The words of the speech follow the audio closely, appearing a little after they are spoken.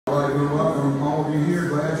All right, we're welcome all of you here.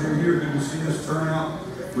 Glad you're here. Good to see us turn out.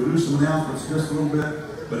 We'll do some announcements just a little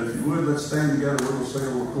bit. But if you would, let's stand together. We'll say a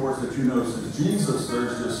little chorus that you know says, Jesus,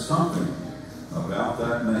 there's just something about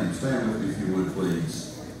that name. Stand with me if you would,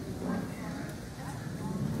 please.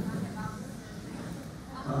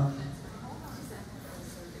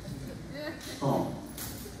 Oh.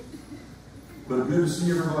 But good to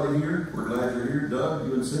see everybody here. We're glad you're here. Doug,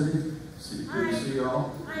 you and Cindy. Good to see you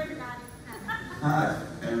all. Hi, everybody. Hi.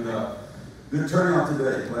 And good turnout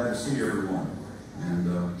today. Glad to see everyone. And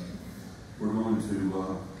we're going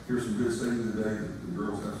to hear some good singing today. The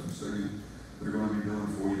girls have some singing they're going to be doing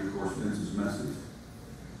for you. Of course, Vince's message.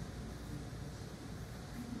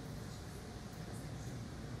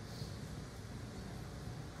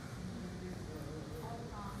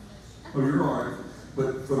 Oh, you're all right.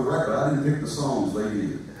 But for the record, I didn't pick the songs, they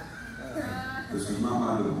did. This is not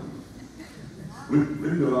my doing. We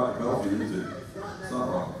can do a lot of coffee, too. It's not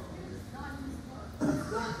wrong.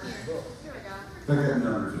 Take that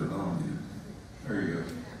number to it. I don't need it. There you go.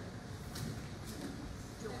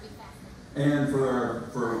 And for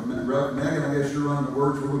Megan, I guess you're running the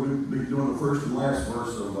words. We're going to be doing the first and last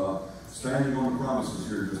verse of Standing on the Promises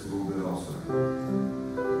here just a little bit also.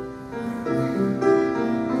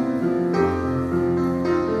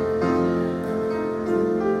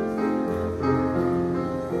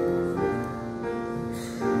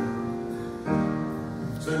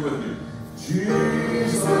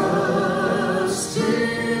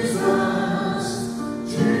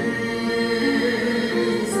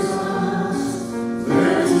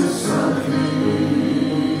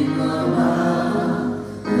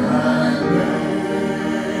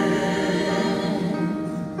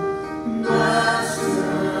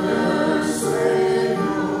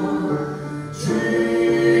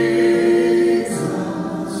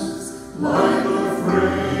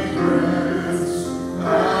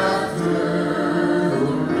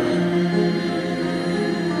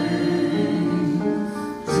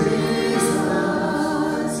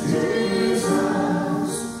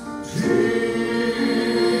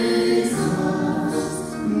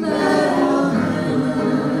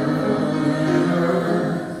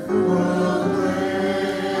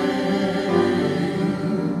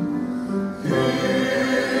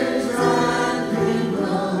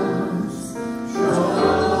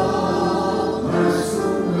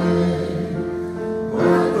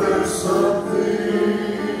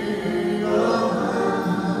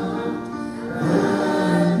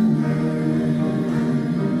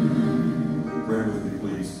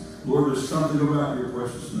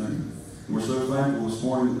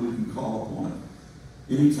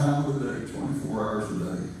 Any time of the day, 24 hours a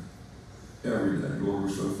day, every day. Lord, we're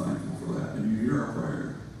so thankful for that. And you hear our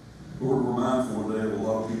prayer. Lord, we're mindful today of a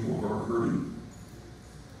lot of people who are hurting.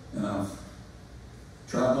 And I've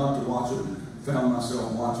tried not to watch it, and found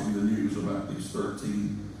myself watching the news about these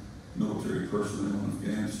 13 military personnel in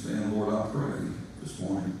Afghanistan. Lord, I pray this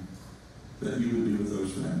morning that you would be with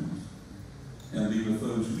those families and be with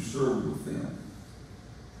those who serve with them.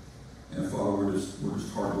 And Father, we're just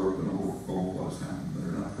heartbroken over what's happened there.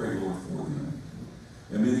 And I pray, Lord, for them.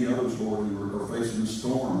 And many others, Lord, who are facing a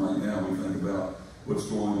storm right now. We think about what's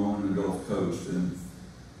going on in the Gulf Coast. And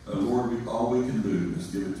Lord, all we can do is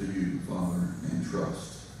give it to you, Father, and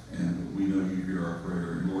trust. And we know you hear our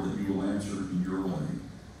prayer. And Lord, that you will answer in your way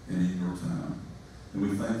and in your time. And we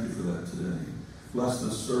thank you for that today. Bless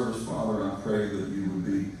this service, Father. And I pray that you would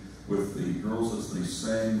be with the girls as they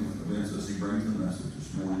sing, with Vince as he brings the message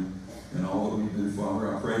this morning. And all that we do,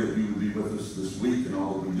 Father, I pray that you would be with us this week and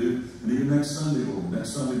all that we do. And even next Sunday, Lord, next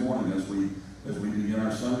Sunday morning as we begin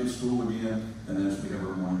our Sunday school again and as we have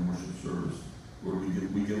our morning worship service. Lord,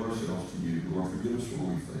 we give ourselves to you. Lord, forgive us where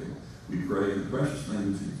we fail. We pray in the precious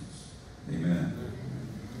name of Jesus. Amen.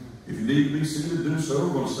 If you need to be seated, do so.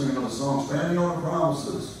 We're going to sing another song, Standing on the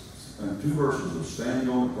Promises. And 2 verses of Standing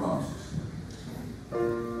on the Promises.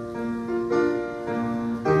 Standing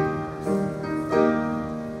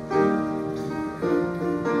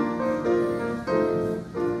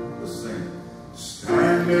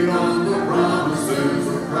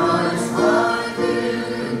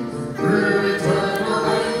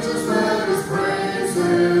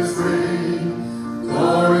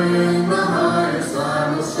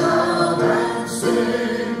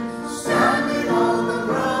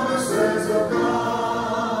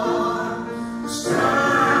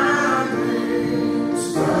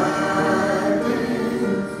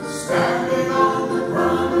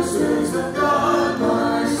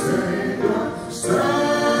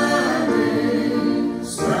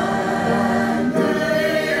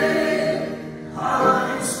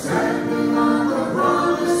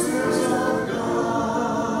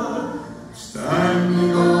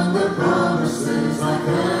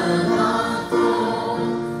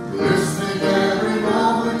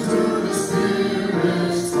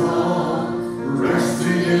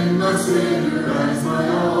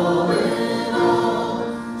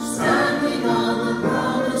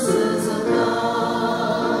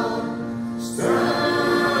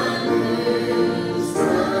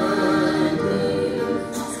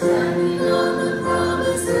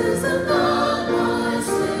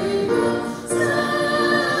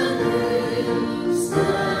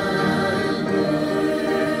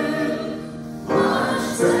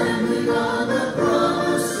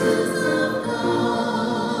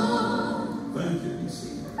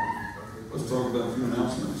Let's talk about a few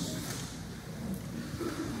announcements.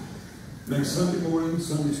 Next Sunday morning,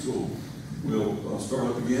 Sunday school will start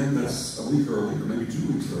up again. That's a week early, or maybe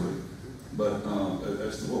 2 weeks early, but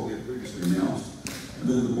as to what we had previously announced. And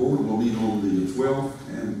then the board will meet on the 12th,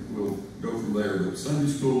 and we'll go from there. But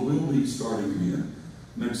Sunday school will be starting again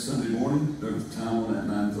next Sunday morning. There's time on at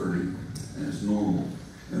 9:30, and it's normal.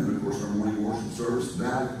 And then, of course, our morning worship service,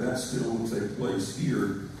 that still will take place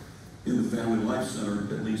here in the Family Life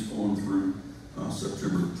Center, at least on through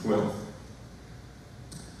September 12th.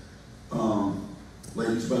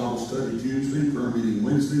 Ladies' Bible study Tuesday, prayer meeting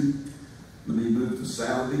Wednesday. Let me move to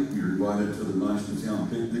Saturday. You're invited to the Nice in Town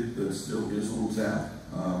picnic that still is on tap.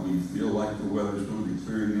 We feel like the weather's going to be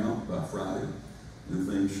clearing out by Friday, and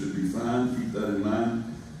things should be fine. Keep that in mind.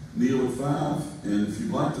 Meal at 5, and if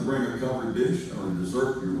you'd like to bring a covered dish or a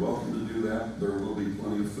dessert, you're welcome to do that. There will be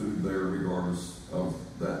plenty of food there regardless of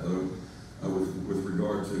that, though. With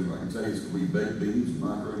regard to, I can tell you it's going to be baked beans,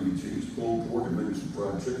 macaroni and cheese, pulled pork, and maybe some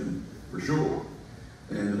fried chicken for sure.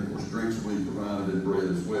 And of course, drinks will be provided and bread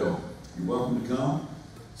as well. You're welcome to come.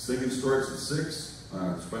 Singing starts at 6.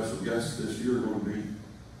 Our special guests this year are going to be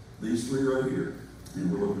these three right here,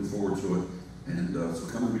 and we're looking forward to it. And so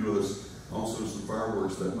come and be with us. Also, some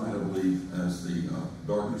fireworks that night, I believe, as the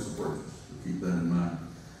darkness approaches. So keep that in mind.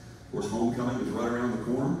 Of course, homecoming is right around the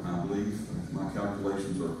corner. I believe, if my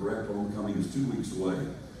calculations are correct, homecoming is 2 weeks away.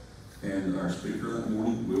 And our speaker that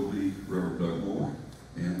morning will be Reverend Doug Moore.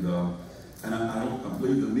 And I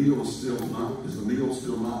believe the meal is the meal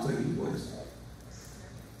still not taking place?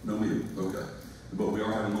 No meal, okay. But we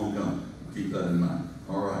are having homecoming. Keep that in mind.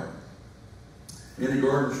 All right. Any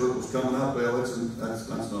garden circle's coming up. Well, that's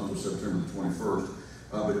not until September the 21st.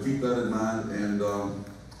 But keep that in mind. And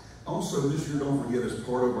also this year, don't forget, as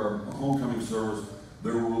part of our homecoming service,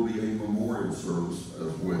 there will be a memorial service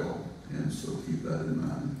as well. And so keep that in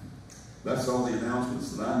mind. That's all the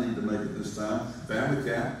announcements that I need to make at this time. Family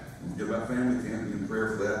Camp. Don't forget about Family Camp. Be in prayer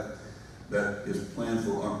for that. That is planned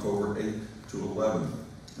for October 8th to 11th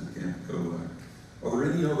at Camp Kodak. Are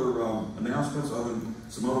there any other announcements other than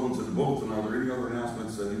some other ones in the bulletin? Are there any other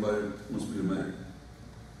announcements that anybody wants me to make?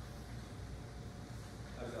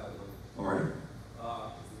 I've got one. All right.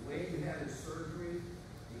 Wayne had his surgery.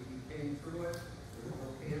 He came through it. There was no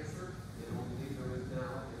cancer. They don't believe there is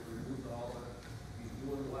now. They removed all of it. He's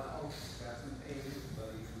doing well. Got some pain,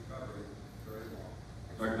 but he's recovering very well.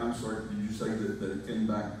 All right, I'm sorry. Did you say that it came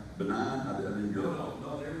back benign? I didn't get it.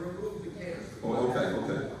 No. They removed the cancer. Oh, okay.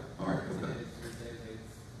 All right, okay.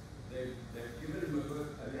 They've given him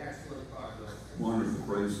an excellent prognosis. Wonderful,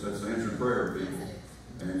 praise. That's answered prayer, people.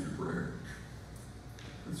 Answered prayer.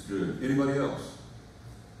 That's good. Anybody else?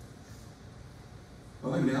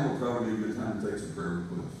 I think now will probably be a good time to take some prayer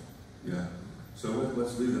requests. Yeah. So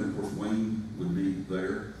let's leave that. Of course, Wayne would be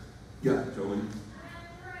there. Yeah, Joey.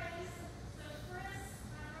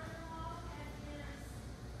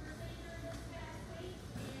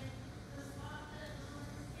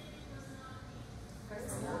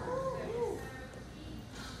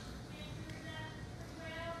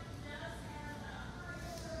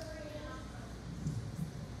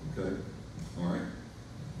 Okay. All right.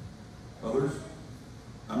 Others?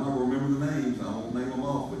 I'm not going to remember the names. I won't name them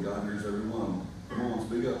off, but God hears every one of them. Come on,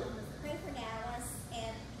 speak up. Pray for Dallas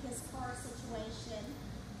and his car situation.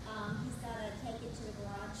 He's got to take it to the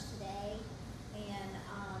garage today, and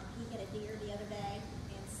he hit a deer the other day.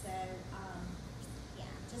 And so,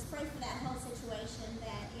 yeah, just pray for that whole situation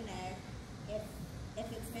that, if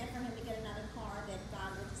it's meant for him to get another car, that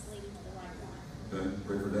God will just lead him to the right one. Okay.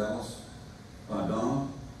 Pray for Dallas. Donna?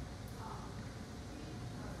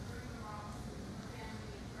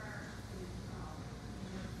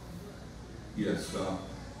 Yes,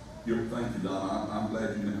 thank you, Donna. I'm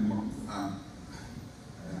glad you know.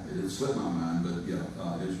 It slipped my mind, but yeah,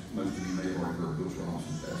 as most of you may have already heard, Butch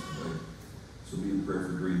Robinson passed away. So be in prayer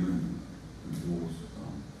for Greenland and Bulls.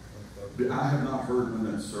 I have not heard when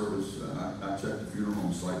that service. I checked the funeral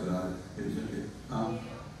home site, but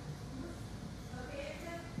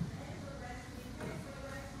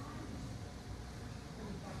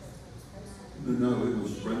no, it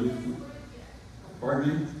was Brenda. Pardon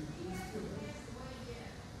me?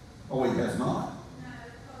 Oh, he has not.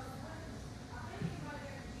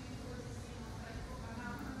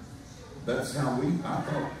 That's how I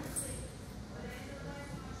thought.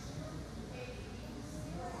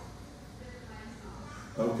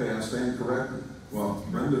 Okay, I stand corrected. Well,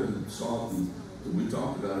 Brenda saw it and we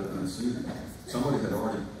talked about it and I seen it. Somebody had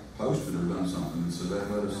already posted or done something and so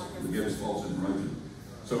that gave us false information.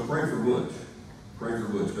 So pray for Butch. Pray for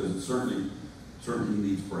Butch because it certainly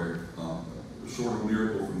needs prayer. Short of a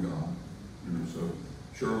miracle from God. So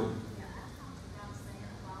Shirley.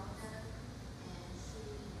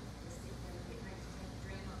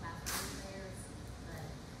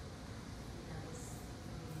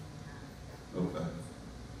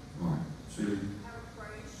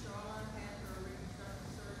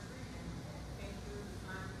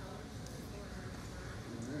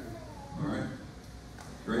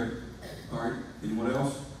 Anyone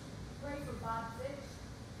else? Pray for Bob Fitch.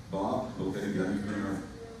 Bob? Okay, yeah, he's been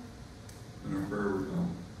in our prayer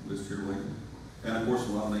list here lately. And of course,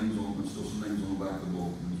 a lot of names on, there's still some names on the back of the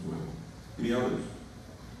bulletin as well. Any others?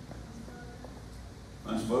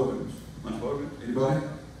 Unspoken. Unspoken? Anybody?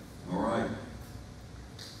 All right.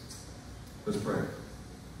 Let's pray.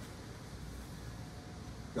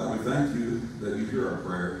 God, we thank you that you hear our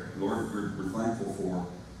prayer. Lord, we're thankful for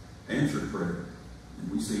answered prayer. And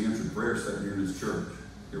we see answered prayer sitting here in this church.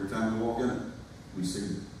 Every time we walk in it, we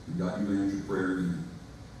see it. And God, you answered prayer again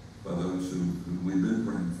by those who we've been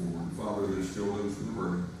praying for. And Father, there's still those who are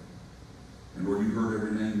hurting. And Lord, you heard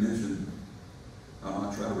every name mentioned. I'm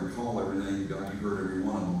not trying to recall every name. God, you heard every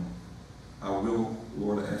one of them. I will,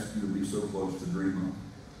 Lord, ask you to be so close to Dreamer.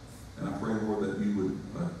 And I pray, Lord, that you would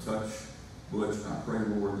touch Butch. I pray,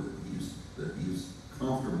 Lord, that he's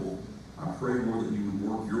comfortable. I pray, Lord, that you would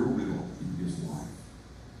work your will in his life.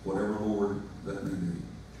 Whatever, Lord, that may be.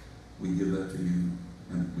 We give that to you,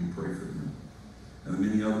 and we pray for them. And the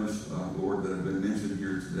many others, Lord, that have been mentioned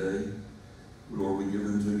here today, Lord, we give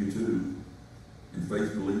them to you too, in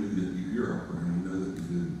faith believing that you hear our prayer, and we know that you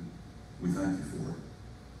do. We thank you for it.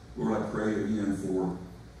 Lord, I pray again for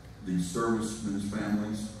the servicemen's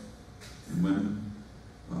families and women,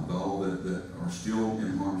 all that are still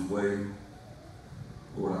in harm's way.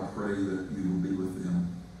 Lord, I pray that you will be with them.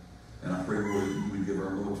 And I pray, Lord, that you would give our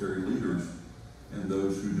military leaders and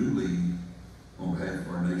those who do lead on behalf of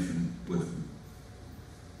our nation wisdom.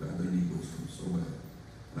 God, they need wisdom so bad.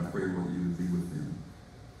 And I pray, Lord, that you would be with them.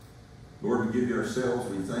 Lord, we give you ourselves.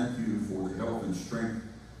 We thank you for the health and strength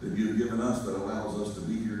that you have given us that allows us to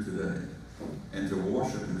be here today and to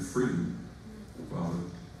worship in freedom, Father,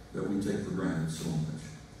 that we take for granted so much.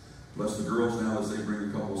 Bless the girls now as they bring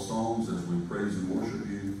a couple of songs as we praise and worship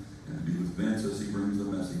you, and be with Vince as he brings the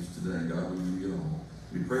message today. God, we give you all.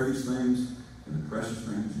 We pray these things in the precious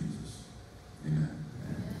name of Jesus. Amen.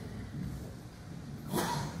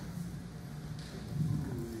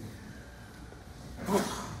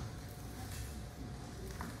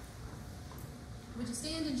 Would you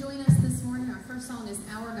stand and join us this morning? Our first song is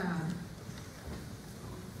Our God.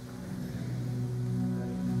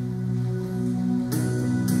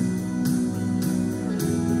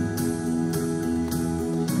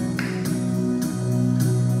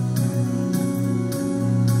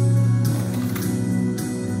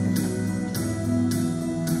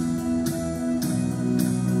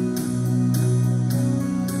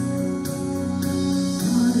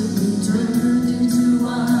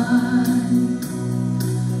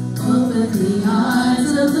 The eyes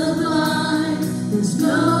of the blind, there's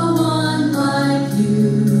no one like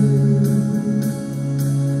you,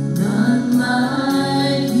 none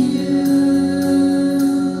like you.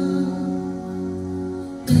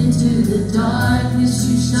 Into the darkness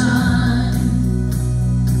you shine,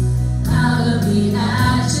 out of the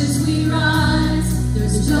ashes we rise,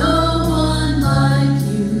 there's no one like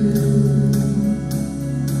you,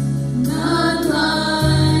 none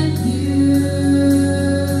like you.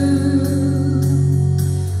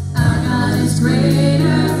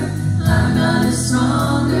 Greater, our God is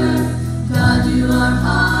stronger, God, you are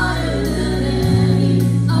higher than any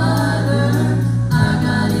other. Our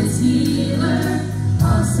God is healer,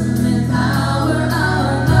 awesome in power,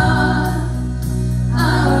 our God,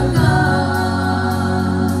 our God.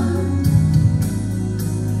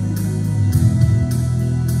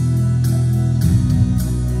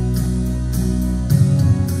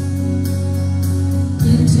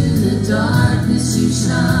 Into the darkness you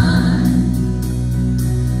shine,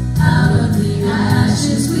 out of the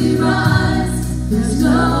ashes we rise, there's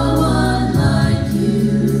no one like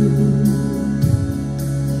you,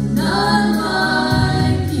 none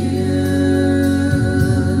like you.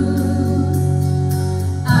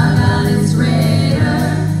 Our God is greater,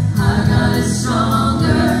 our God is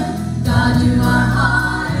stronger, God, you are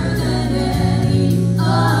higher than any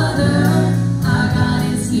other. Our God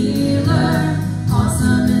is healer,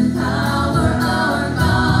 awesome in power, our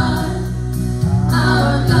God,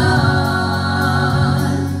 our God.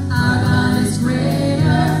 Our God is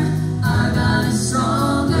greater,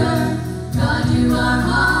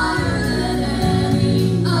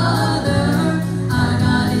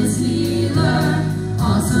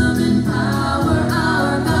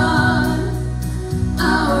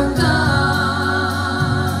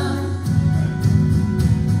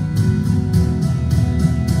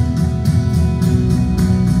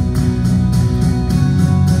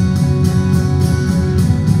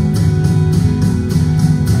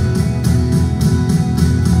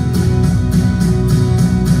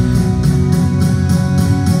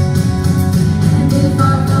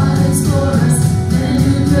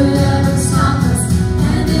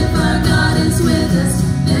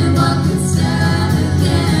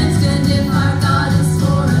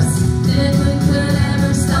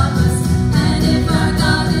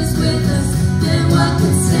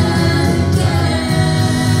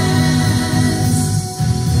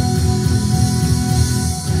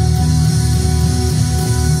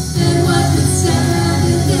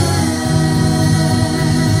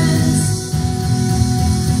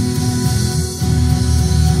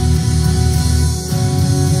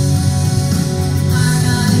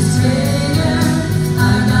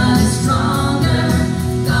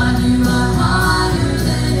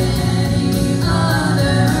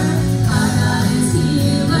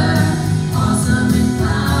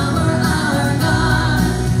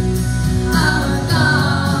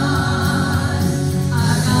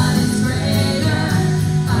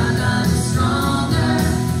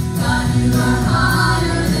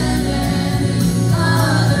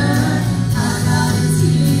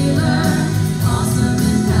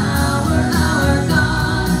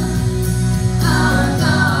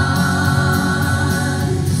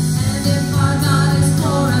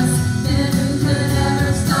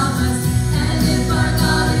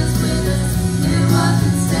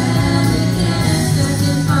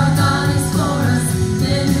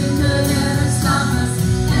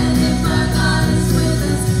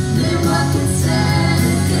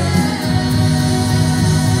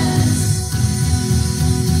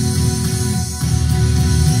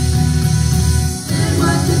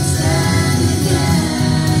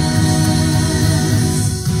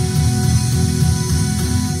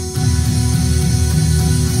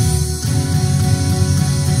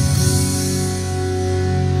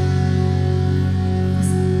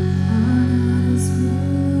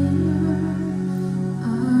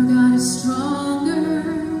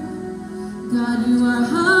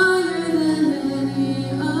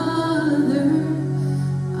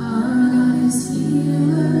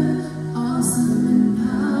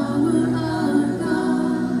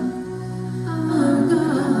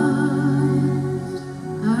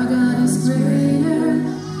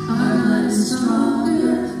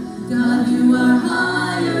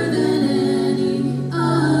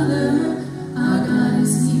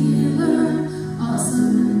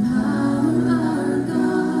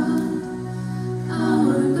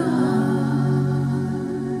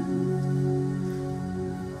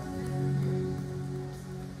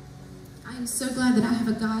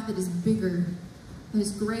 is bigger, that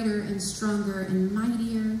is greater and stronger and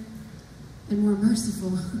mightier and more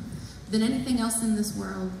merciful than anything else in this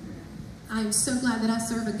world. I'm so glad that I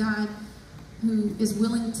serve a God who is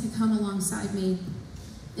willing to come alongside me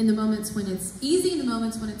in the moments when it's easy, in the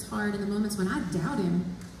moments when it's hard, in the moments when I doubt him.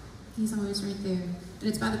 He's always right there. And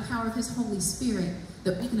it's by the power of his Holy Spirit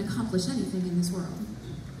that we can accomplish anything in this world.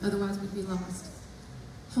 Otherwise, we'd be lost.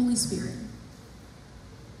 Holy Spirit.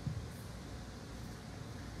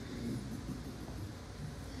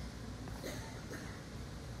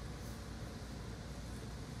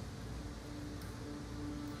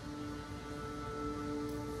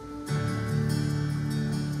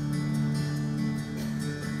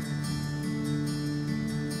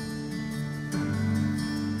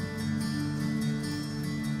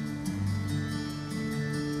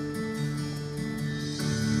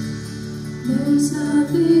 There's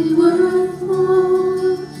nothing worth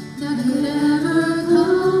more that could ever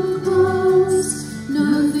come close.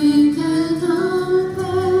 Nothing can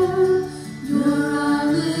compare. You're our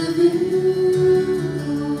living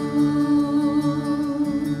hope.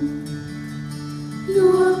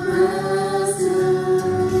 Your presence,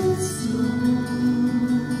 Lord.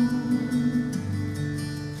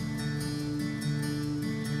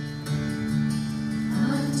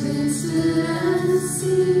 I've tasted and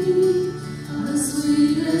seen the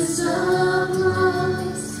sweetest of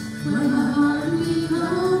loves, where my heart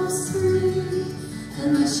becomes free and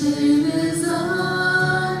my shame is undone.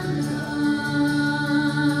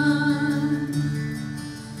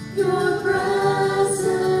 Your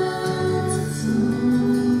presence, Lord.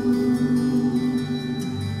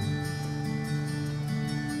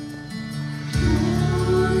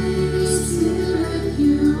 Holy Spirit,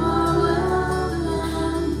 you are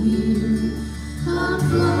welcome here. Come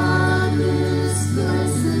flood this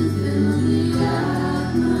place and fill the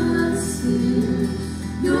atmosphere.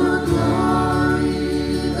 Your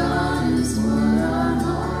glory, God, is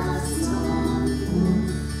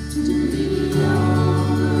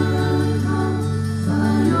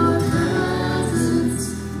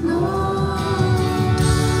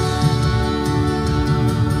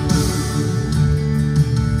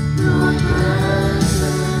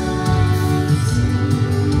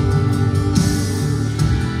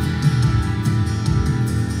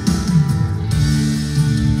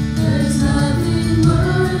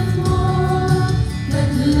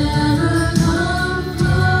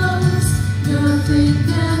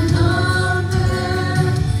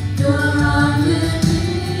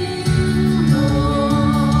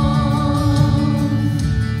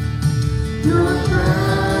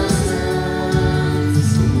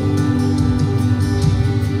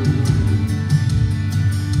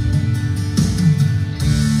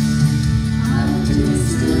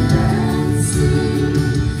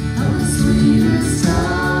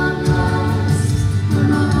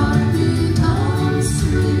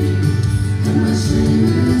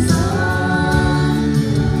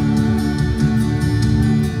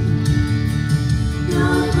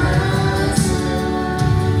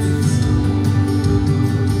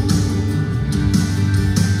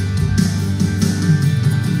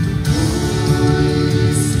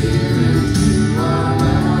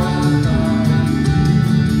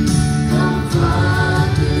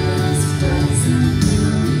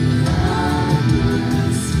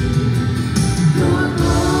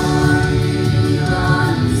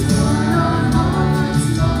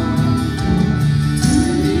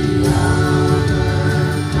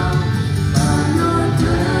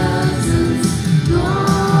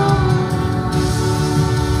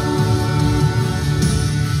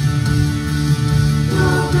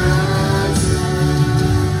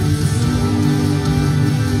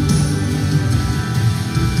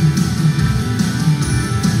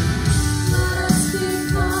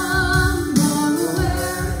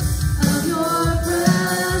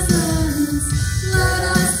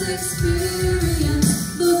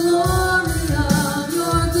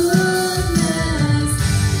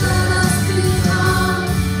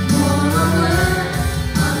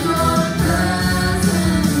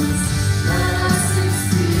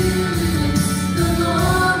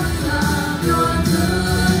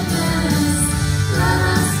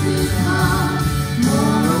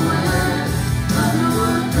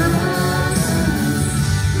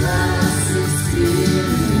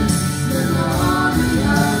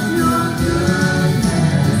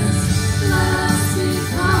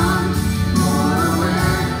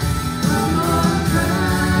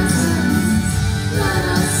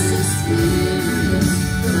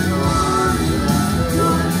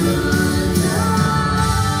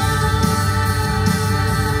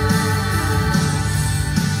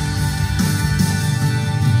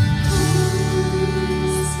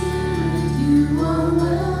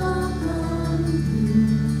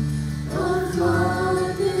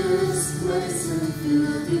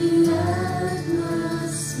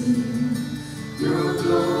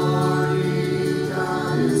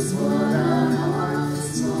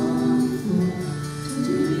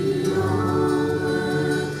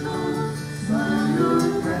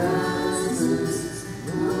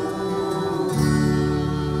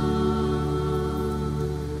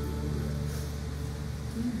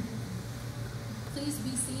Please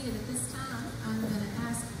be seated at this time. I'm going to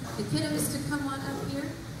ask the kiddos to come on up here.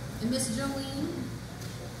 And Miss Jolene.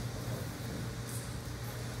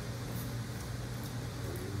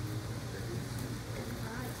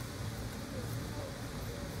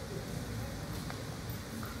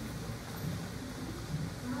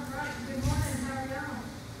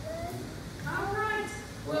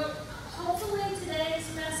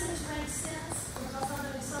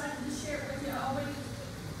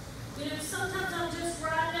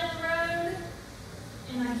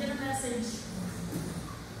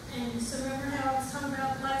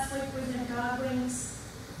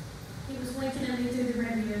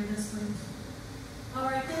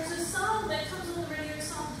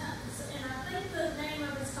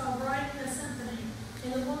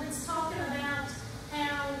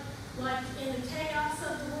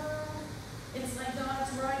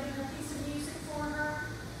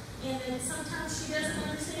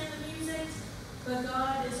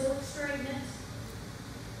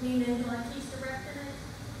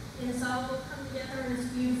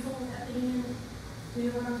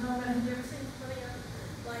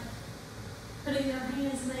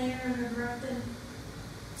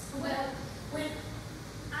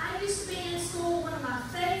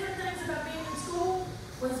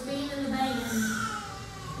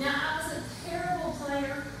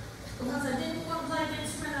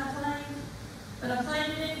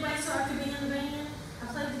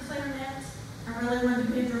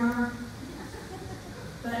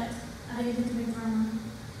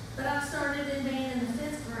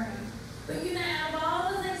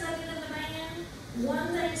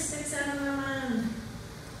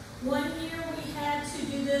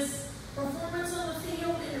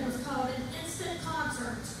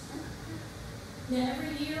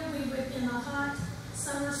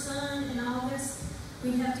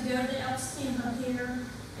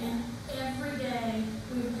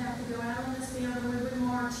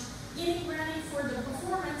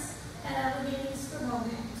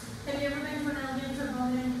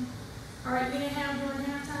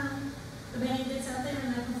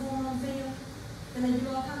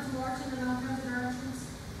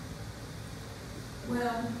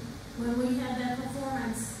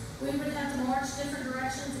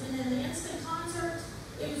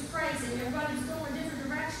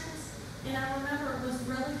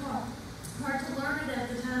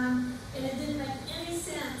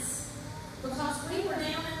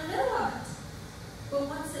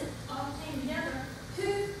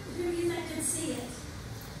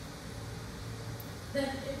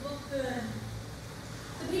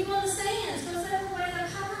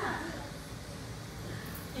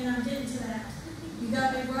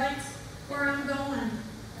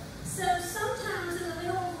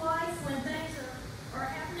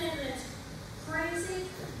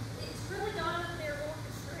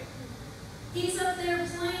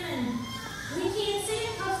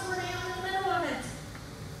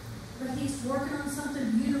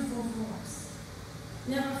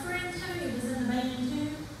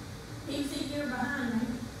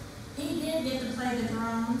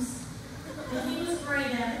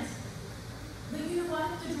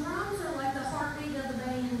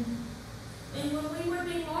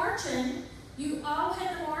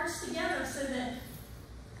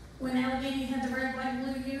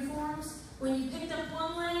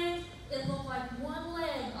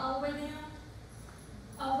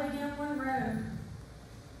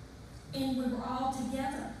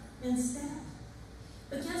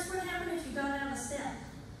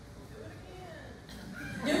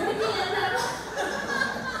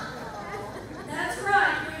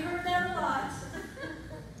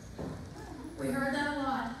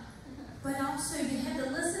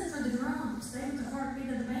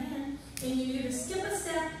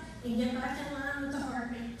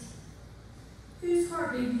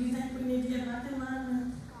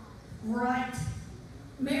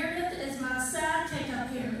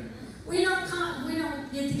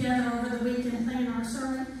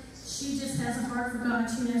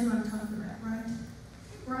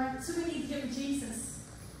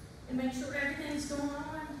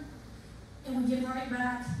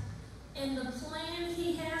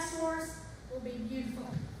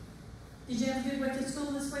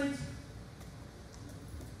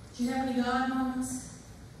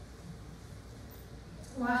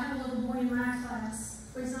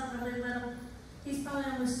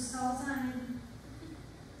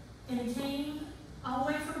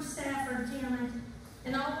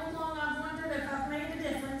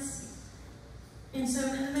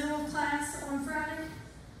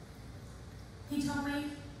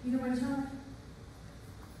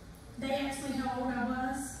 They asked me how old I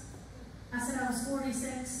was. I said I was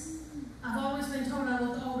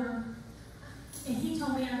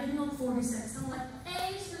I didn't look 46. I'm like,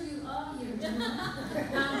 A's for you all year. No, I'm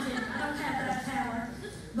kidding. I don't have that power.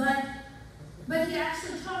 But he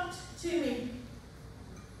actually talked to me,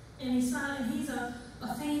 and he's fine, and he's a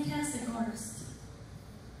fantastic artist.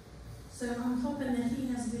 So I'm hoping that he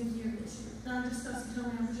has a good year this year. Not just because he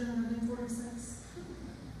told me I was younger than 46,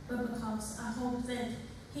 but because I hope that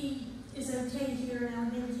he is okay here in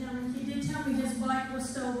Allegheny County. He did tell me his bike was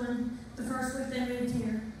stolen the first week they moved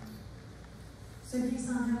here. So he's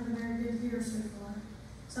not having a very good year so far.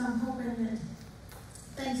 So I'm hoping that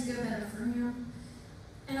things go better for him.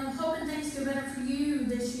 And I'm hoping things go better for you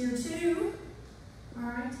this year too.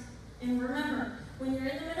 Alright? And remember, when you're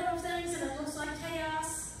in the middle of things and it looks like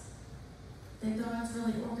chaos, that God's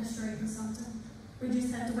really orchestrating something. We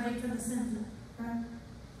just have to wait for the symphony, right?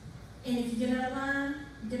 And if you get out of line,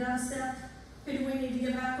 get out of step, who do we need to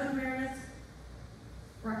get back with, Meredith?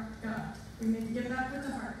 Right, God. We need to get back with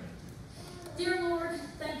the heartbeat. Dear Lord,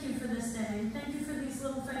 thank you for this day. Thank you for these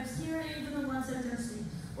little folks here and even the ones that they're seeing.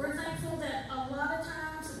 We're thankful that a lot of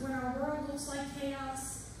times when our world looks like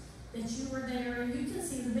chaos, that you were there and you can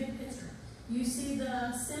see the big picture. You see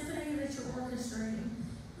the symphony that you're orchestrating.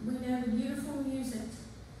 We know the beautiful music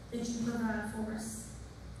that you provide for us.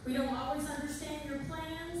 We don't always understand your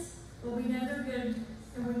plans, but we know they're good,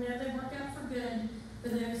 and we know they work out for good for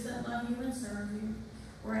those that love you and serve you.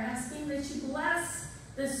 We're asking that you bless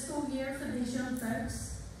this school year for these young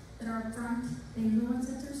folks that are up front and the ones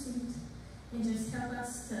at their seats, and just help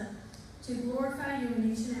us to glorify you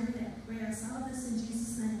in each and every day. We ask all this in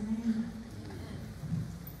Jesus' name. Amen.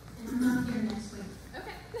 And I'm not here next week.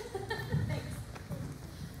 Okay. Thanks.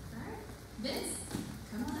 All right. Vince,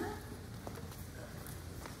 come on up.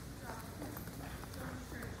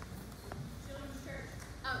 Children's Church.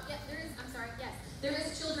 Oh, yeah, there is. I'm sorry. Yes. There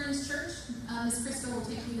is Children's Church. Miss Crystal will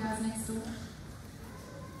take you guys next door.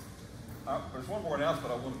 There's one more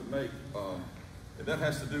announcement I wanted to make, and that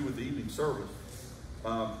has to do with the evening service.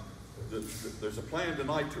 There's a plan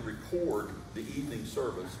tonight to record the evening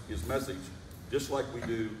service, his message, just like we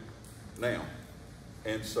do now.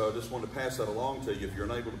 And so I just wanted to pass that along to you. If you're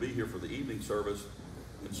unable to be here for the evening service,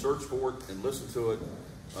 and search for it and listen to it.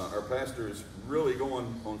 Our pastor is really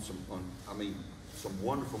going on some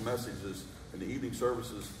wonderful messages in the evening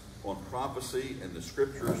services on prophecy and the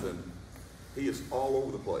scriptures, and he is all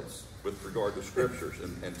over the place with regard to scriptures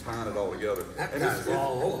and tying it all together. That and guy's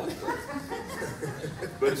all over.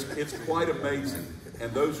 But it's quite amazing.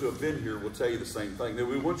 And those who have been here will tell you the same thing. That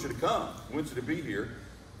we want you to come. We want you to be here.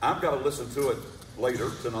 I've got to listen to it later,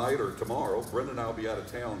 tonight or tomorrow. Brenda and I will be out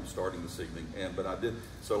of town starting this evening. But I did.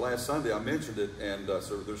 So last Sunday I mentioned it, and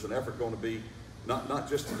so there's an effort going to be, not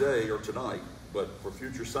just today or tonight, but for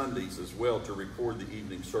future Sundays as well, to record the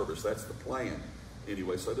evening service. That's the plan.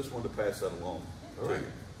 Anyway, so I just wanted to pass that along. All right.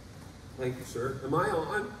 Thank you, sir. Am I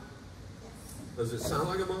on? Does it sound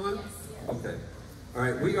like I'm on? Yes. Okay. All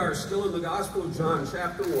right. We are still in the Gospel of John,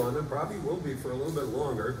 chapter 1, and probably will be for a little bit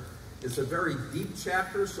longer. It's a very deep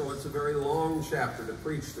chapter, so it's a very long chapter to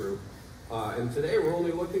preach through. And today we're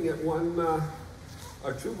only looking at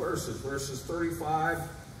two verses, verses 35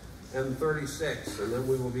 and 36, and then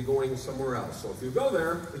we will be going somewhere else. So if you go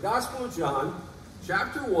there, the Gospel of John,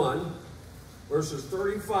 chapter 1, verses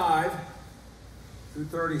 35 through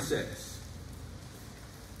 36.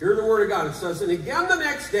 Hear the word of God. It says, "And again the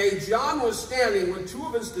next day, John was standing with two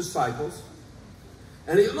of his disciples,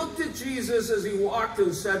 and he looked at Jesus as he walked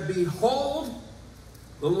and said, 'Behold,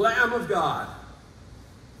 the Lamb of God.'"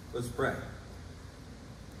 Let's pray.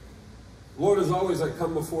 Lord, as always, I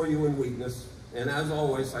come before you in weakness. And as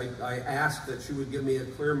always, I ask that you would give me a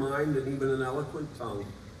clear mind and even an eloquent tongue.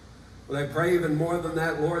 But I pray even more than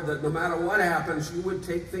that, Lord, that no matter what happens, you would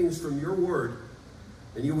take things from your word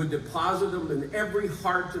and you would deposit them in every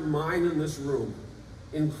heart and mind in this room,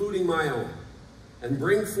 including my own, and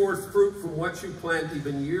bring forth fruit from what you plant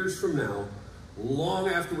even years from now, long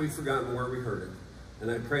after we've forgotten where we heard it.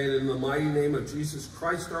 And I pray it in the mighty name of Jesus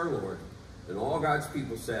Christ our Lord. And all God's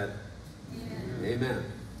people said, Amen. Amen.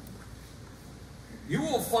 You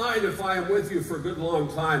will find, if I am with you for a good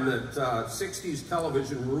long time, that 60s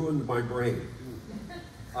television ruined my brain.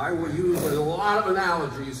 I will use a lot of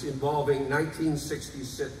analogies involving 1960s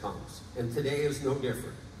sitcoms, and today is no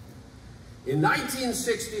different. In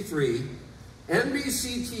 1963,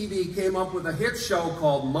 NBC TV came up with a hit show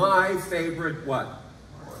called My Favorite What?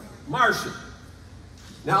 Martian.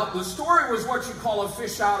 Now, the story was what you call a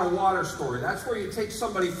fish out of water story. That's where you take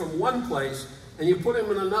somebody from one place and you put them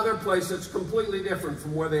in another place that's completely different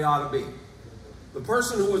from where they ought to be. The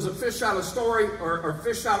person who was a fish out of story, or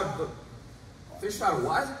fish out of the, fish out of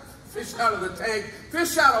what? Fish out of the tank,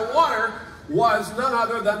 fish out of water, was none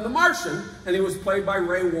other than the Martian, and he was played by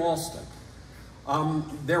Ray Walston.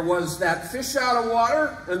 There was that fish out of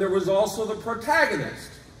water, and there was also the protagonist.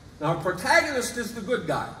 Now, protagonist is the good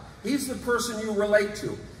guy. He's the person you relate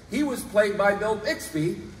to. He was played by Bill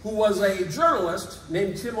Bixby, who was a journalist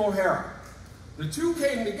named Tim O'Hara. The two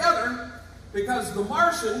came together because the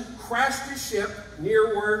Martian crashed his ship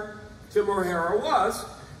near where Tim O'Hara was,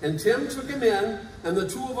 and Tim took him in, and the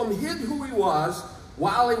two of them hid who he was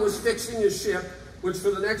while he was fixing his ship, which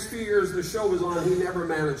for the next few years the show was on, he never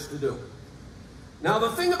managed to do. Now,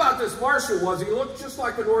 the thing about this Martian was he looked just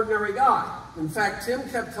like an ordinary guy. In fact, Tim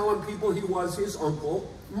kept telling people he was his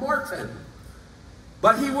Uncle Martin.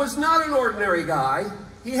 But he was not an ordinary guy.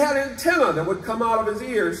 He had antennae that would come out of his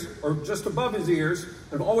ears, or just above his ears,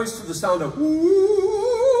 and always to the sound of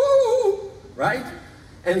whoo, right?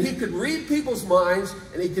 And he could read people's minds,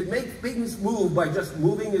 and he could make things move by just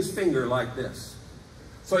moving his finger like this.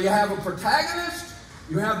 So you have a protagonist,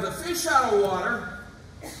 you have the fish out of water,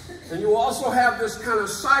 and you also have this kind of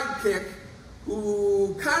sidekick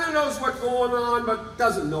who kind of knows what's going on, but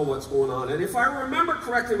doesn't know what's going on. And if I remember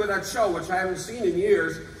correctly with that show, which I haven't seen in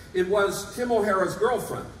years, it was Tim O'Hara's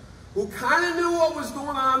girlfriend, who kind of knew what was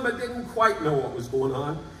going on, but didn't quite know what was going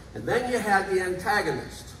on. And then you had the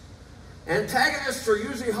antagonist. Antagonists are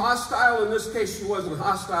usually hostile. In this case, she wasn't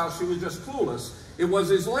hostile, she was just clueless. It was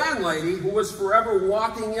his landlady who was forever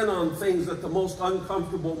walking in on things at the most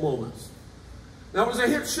uncomfortable moments. Now, it was a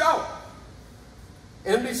hit show.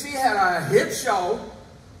 NBC had a hit show,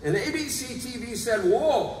 and ABC TV said,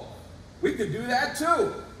 whoa, we could do that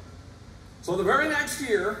too. So the very next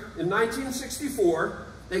year, in 1964,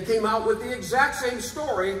 they came out with the exact same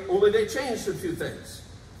story, only they changed a few things.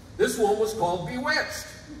 This one was called Bewitched.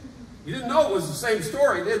 You didn't know it was the same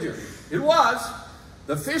story, did you? It was.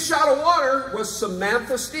 The fish out of water was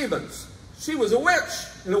Samantha Stevens. She was a witch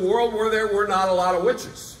in a world where there were not a lot of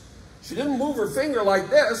witches. She didn't move her finger like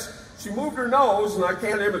this. She moved her nose, and I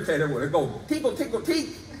can't imitate it. It would go tinkle, tinkle,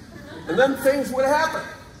 tink. And then things would happen.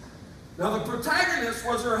 Now, the protagonist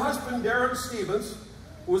was her husband, Darren Stevens,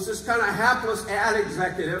 who was this kind of hapless ad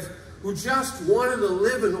executive who just wanted to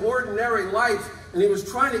live an ordinary life, and he was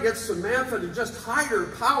trying to get Samantha to just hide her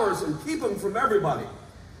powers and keep him from everybody.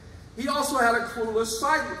 He also had a clueless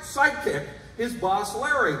sidekick, his boss,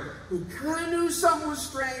 Larry, who kind of knew something was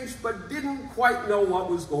strange, but didn't quite know what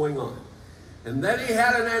was going on. And then he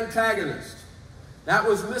had an antagonist. That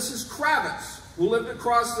was Mrs. Kravitz, who lived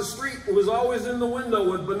across the street and was always in the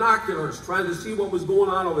window with binoculars trying to see what was going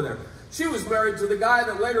on over there. She was married to the guy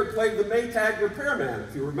that later played the Maytag repairman,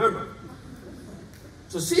 if you remember.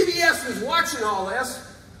 So CBS was watching all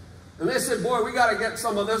this, and they said, boy, we got to get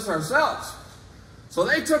some of this ourselves. So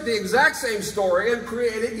they took the exact same story and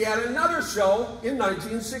created yet another show in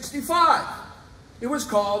 1965. It was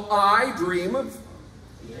called I Dream of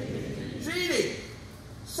Jeannie.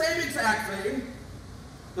 Same exact thing.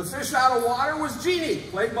 The fish out of water was Jeannie,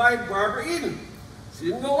 played by Barbara Eden. She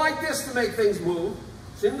didn't go like this to make things move.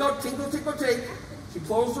 She didn't go tinkle, tinkle, tink. She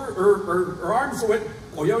closed her arms and went,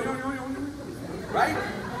 oh, yo, yo, yo, yo, yo. Right?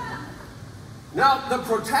 Now, the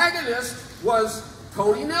protagonist was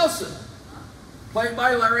Tony Nelson, played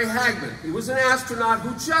by Larry Hagman. He was an astronaut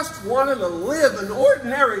who just wanted to live an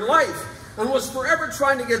ordinary life and was forever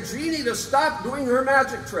trying to get Jeannie to stop doing her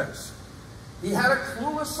magic tricks. He had a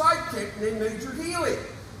clueless sidekick named Major Healy,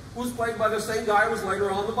 who was played by the same guy who was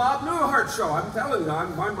later on the Bob Newhart show. I'm telling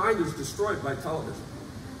you, my mind is destroyed by television.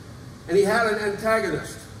 And he had an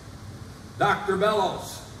antagonist, Dr.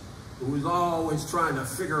 Bellows, who was always trying to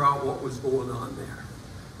figure out what was going on there.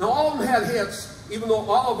 Now, all of them had hits, even though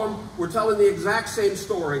all of them were telling the exact same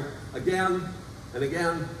story again and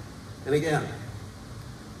again and again.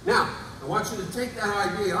 Now, I want you to take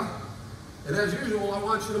that idea, and as usual, I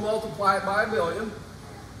want you to multiply it by 1 billion,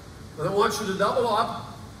 and I want you to double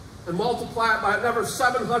up and multiply it by another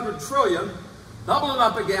 700 trillion, double it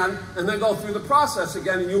up again, and then go through the process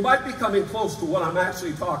again, and you might be coming close to what I'm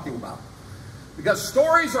actually talking about. Because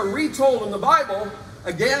stories are retold in the Bible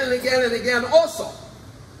again and again and again also.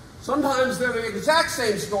 Sometimes they're the exact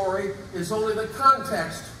same story, it's only the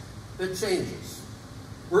context that changes.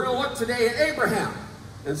 We're going to look today at Abraham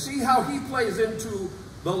and see how he plays into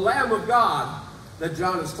the Lamb of God that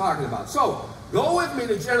John is talking about. So, go with me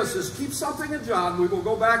to Genesis. Keep something in John. We will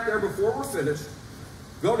go back there before we're finished.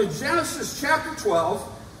 Go to Genesis chapter 12.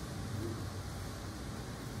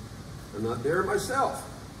 I'm not there myself.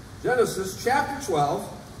 Genesis chapter 12.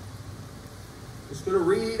 Just going to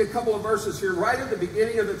read a couple of verses here right at the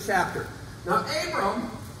beginning of the chapter. Now,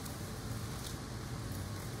 Abram,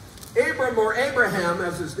 or Abraham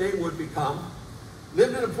as his name would become,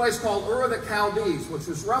 lived in a place called Ur of the Chaldees, which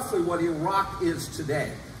was roughly what Iraq is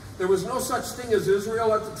today. There was no such thing as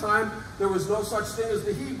Israel at the time. There was no such thing as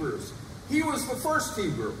the Hebrews. He was the first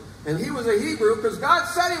Hebrew. And he was a Hebrew because God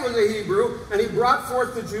said he was a Hebrew, and he brought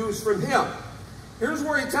forth the Jews from him. Here's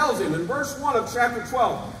where he tells him in verse 1 of chapter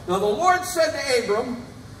 12. Now the Lord said to Abram,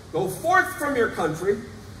 go forth from your country,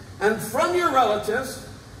 and from your relatives,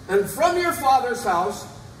 and from your father's house,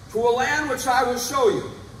 to a land which I will show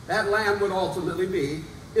you. That land would ultimately be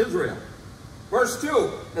Israel. Verse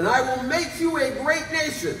 2, and I will make you a great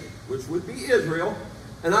nation, which would be Israel,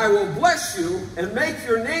 and I will bless you and make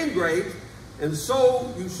your name great, and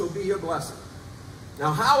so you shall be a blessing.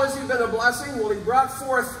 Now, how has he been a blessing? Well, he brought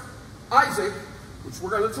forth Isaac, which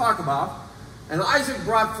we're going to talk about, and Isaac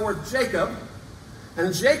brought forth Jacob,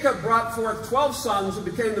 and Jacob brought forth 12 sons who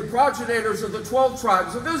became the progenitors of the 12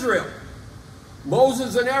 tribes of Israel.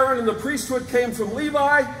 Moses and Aaron and the priesthood came from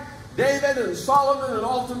Levi, David and Solomon, and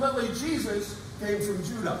ultimately Jesus came from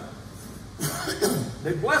Judah.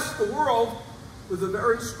 They blessed the world with the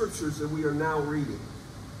very scriptures that we are now reading.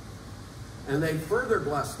 And they further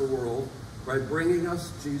blessed the world by bringing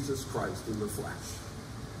us Jesus Christ in the flesh.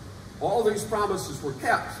 All these promises were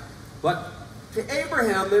kept, but to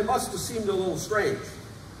Abraham they must have seemed a little strange.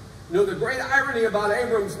 You know, the great irony about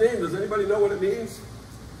Abram's name, does anybody know what it means?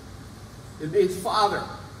 It means father.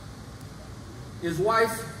 His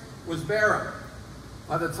wife was barren.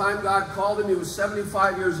 By the time God called him, he was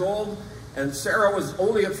 75 years old, and Sarah was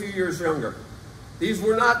only a few years younger. These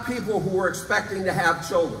were not people who were expecting to have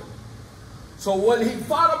children. So when he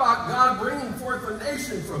thought about God bringing forth a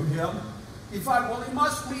nation from him, he thought, well, he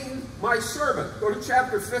must mean my servant. Go to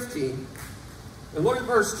chapter 15 and look at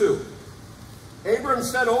verse 2. Abram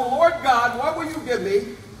said, O Lord God, what will you give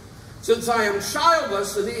me, since I am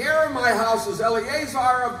childless, and the heir of my house is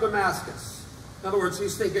Eleazar of Damascus? In other words,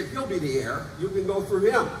 he's thinking, he'll be the heir. You can go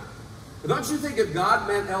through him. But don't you think if God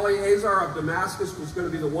meant Eleazar of Damascus was going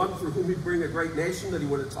to be the one through whom he'd bring a great nation, that he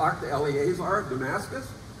would have talked to Eleazar of Damascus?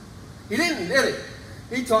 He didn't, did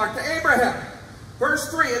he? He talked to Abraham. Verse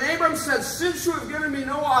 3, and Abram said, since you have given me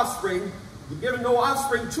no offspring, you've given no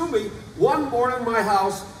offspring to me, one born in my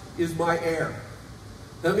house is my heir.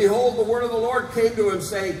 Then behold, the word of the Lord came to him,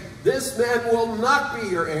 saying, this man will not be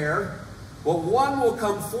your heir, but one will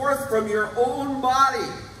come forth from your own body.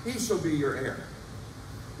 He shall be your heir.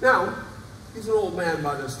 Now, he's an old man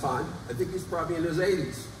by this time. I think he's probably in his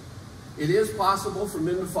 80s. It is possible for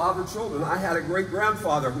men to father children. I had a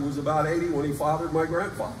great-grandfather who was about 80 when he fathered my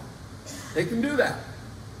grandfather. They can do that.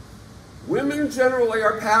 Women generally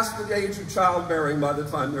are past the age of childbearing by the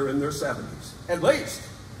time they're in their 70s, at least.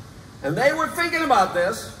 And they were thinking about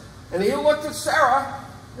this, and he looked at Sarah,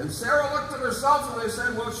 and Sarah looked at herself, and they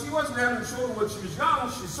said, well, she wasn't having children when she was young.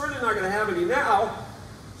 She's certainly not going to have any now.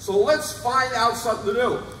 So let's find out something to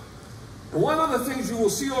do. And one of the things you will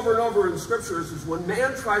see over and over in scriptures is when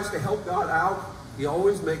man tries to help God out, he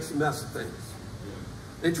always makes a mess of things.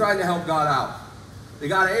 They tried to help God out. They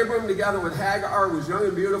got Abram together with Hagar, who was young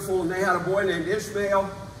and beautiful, and they had a boy named Ishmael.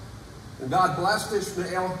 And God blessed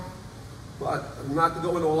Ishmael. But not to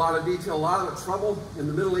go into a lot of detail, a lot of the trouble in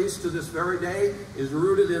the Middle East to this very day is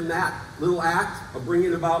rooted in that little act of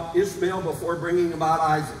bringing about Ishmael before bringing about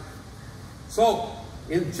Isaac. So,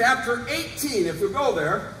 in chapter 18, if you go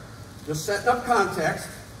there, just setting up context,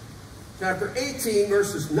 chapter 18,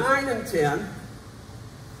 verses 9 and 10.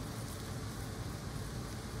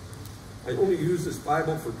 I only use this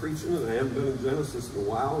Bible for preaching, and I haven't been in Genesis in a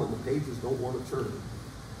while, and the pages don't want to turn.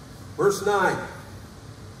 Verse 9.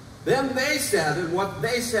 Then they said, and what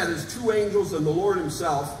they said is two angels and the Lord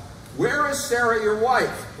himself, where is Sarah your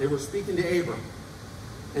wife? They were speaking to Abram.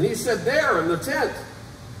 And he said, there in the tent.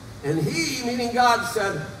 And he, meaning God,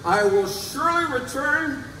 said, I will surely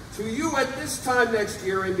return to you at this time next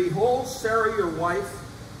year, and behold, Sarah your wife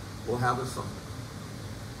will have a son.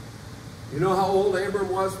 You know how old Abram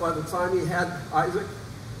was by the time he had Isaac?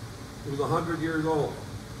 He was 100 years old.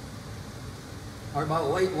 Talk about a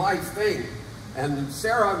late life thing. And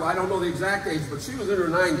Sarah, I don't know the exact age, but she was in her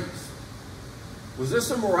 90s. Was this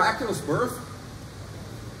a miraculous birth?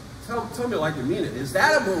 Tell me like you mean it. Is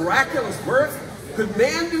that a miraculous birth? Could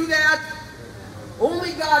man do that?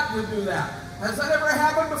 Only God could do that. Has that ever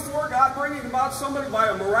happened before, God bringing about somebody by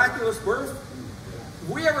a miraculous birth? Have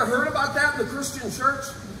we ever heard about that in the Christian church?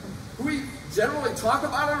 We generally talk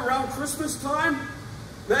about it around Christmas time.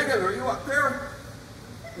 Megan, are you up there?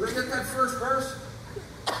 Did I get that first verse?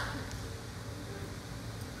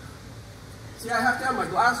 See, I have to have my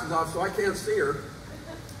glasses off so I can't see her.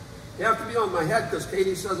 They have to be on my head because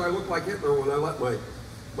Katie says I look like Hitler when I let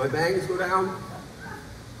my bangs go down.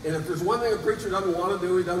 And if there's one thing a preacher doesn't want to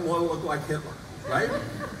do, he doesn't want to look like Hitler. right?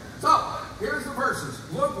 So, here's the verses.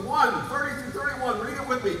 Luke 1, 30 through 31. Read it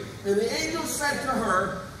with me. And the angel said to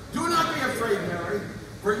her, "Do not be afraid, Mary,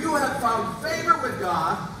 for you have found favor with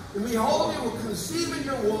God. And behold, you will conceive in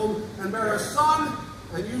your womb and bear a son,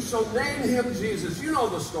 and you shall name him Jesus." You know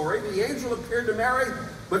the story. The angel appeared to Mary,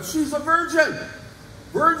 but she's a virgin.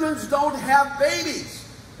 Virgins don't have babies.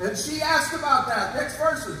 And she asked about that. Next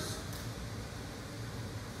verses.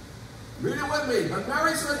 Read it with me. But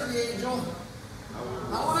Mary said to the angel,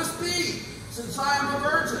 "How will this be, since I am a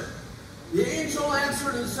virgin?" The angel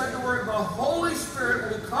answered and said to her, "The Holy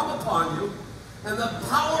Spirit will come upon you, and the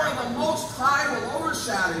power of the Most High will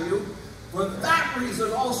overshadow you. For that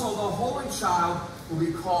reason also the Holy Child will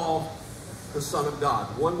be called the Son of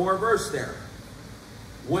God." One more verse there.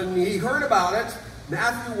 When he heard about it,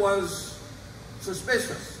 Matthew was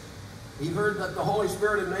suspicious. He heard that the Holy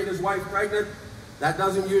Spirit had made his wife pregnant. That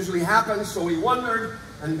doesn't usually happen, so he wondered,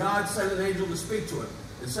 and God sent an angel to speak to him.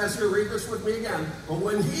 It says here, read this with me again. But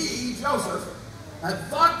when he, Joseph, had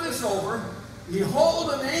thought this over,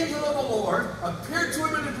 behold, an angel of the Lord appeared to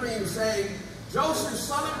him in a dream, saying, "Joseph,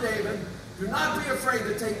 son of David, do not be afraid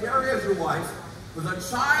to take Mary as your wife, for the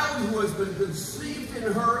child who has been conceived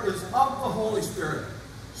in her is of the Holy Spirit.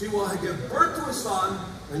 She will give birth to a son,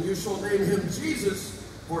 and you shall name him Jesus,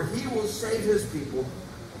 for he will save his people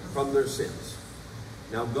from their sins."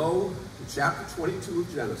 Now go to chapter 22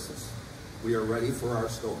 of Genesis. We are ready for our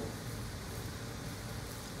story.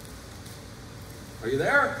 Are you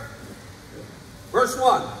there? Verse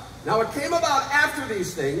 1. Now it came about after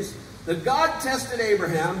these things that God tested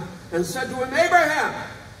Abraham and said to him, "Abraham!"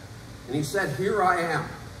 And he said, "Here I am."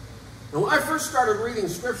 Now when I first started reading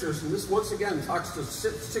scriptures, and this once again talks to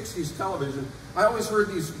 60s television, I always heard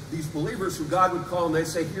these believers who God would call and they'd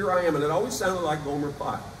say, "Here I am," and it always sounded like Gomer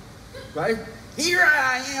Pyle, right? "Here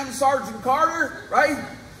I am, Sergeant Carter," right?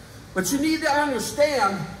 But you need to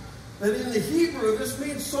understand that in the Hebrew, this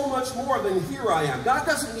means so much more than "here I am." God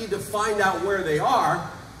doesn't need to find out where they are.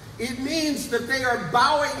 It means that they are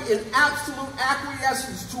bowing in absolute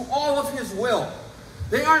acquiescence to all of his will.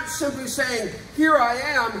 They aren't simply saying, "Here I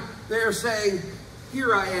am." They are saying,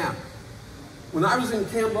 "Here I am." When I was in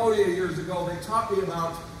Cambodia years ago, they taught me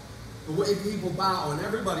about the way people bow, and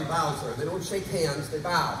everybody bows there. They don't shake hands, they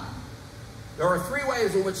bow. There are 3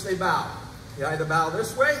 ways in which they bow. They either bow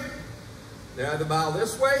this way, they either bow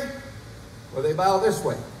this way, or they bow this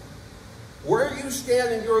way. Where you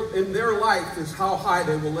stand in their life is how high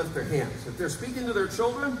they will lift their hands. If they're speaking to their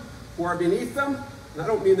children who are beneath them, and I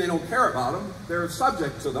don't mean they don't care about them, they're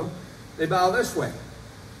subject to them, they bow this way.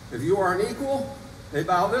 If you are an equal, they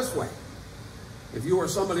bow this way. If you are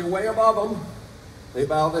somebody way above them, they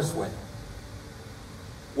bow this way.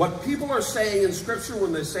 What people are saying in Scripture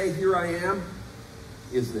when they say, "Here I am,"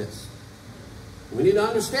 is this. We need to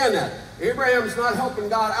understand that. Abraham's not helping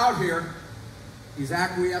God out here. He's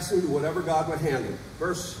acquiescing to whatever God would hand him.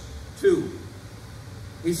 Verse 2.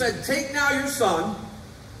 He said, "Take now your son,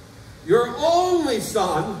 your only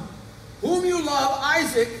son, whom you love,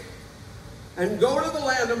 Isaac, and go to the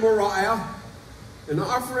land of Moriah, and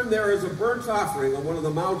offer him there as a burnt offering on one of the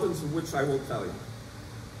mountains of which I will tell you."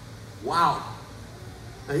 Wow.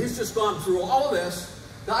 Now he's just gone through all of this.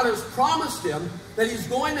 God has promised him that he's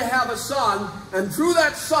going to have a son, and through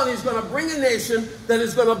that son he's going to bring a nation that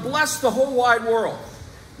is going to bless the whole wide world.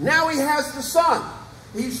 Now he has the son.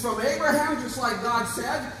 He's from Abraham, just like God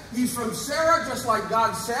said. He's from Sarah, just like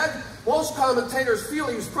God said. Most commentators feel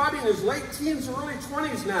he's probably in his late teens or early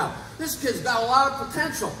 20s now. This kid's got a lot of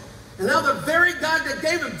potential. And now the very God that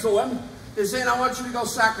gave him to him is saying, "I want you to go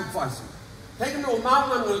sacrifice him. Take him to a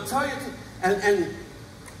mountain, I'm going to tell you to," and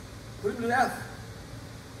put him to death.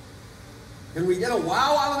 Can we get a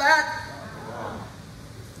wow out of that?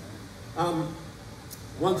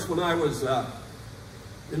 Once when I was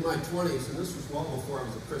in my 20s, and this was well before I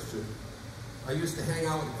was a Christian, I used to hang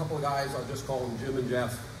out with a couple of guys, I'll just call them Jim and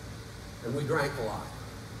Jeff, and we drank a lot.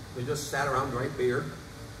 We just sat around, drank beer,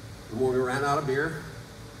 and when we ran out of beer,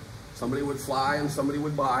 somebody would fly and somebody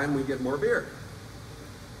would buy, and we'd get more beer.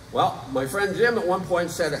 Well, my friend Jim at one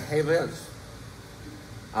point said, "Hey Vince,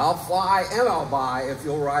 I'll fly and I'll buy if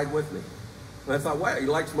you'll ride with me." And I thought, wow, he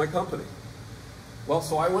likes my company. Well,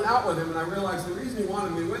 so I went out with him, and I realized the reason he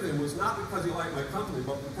wanted me with him was not because he liked my company,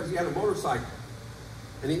 but because he had a motorcycle.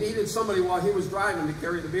 And he needed somebody while he was driving to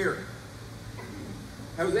carry the beer.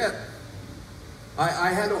 That was it. I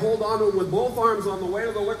had to hold on to him with both arms on the way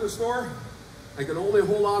to the liquor store. I could only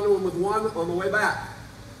hold on to him with one on the way back.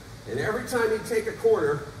 And every time he'd take a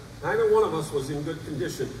corner, neither one of us was in good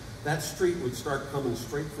condition. That street would start coming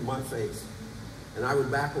straight for my face, and I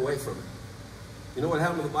would back away from it. You know what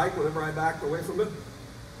happened to the bike whenever I backed away from it?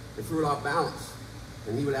 They threw it off balance,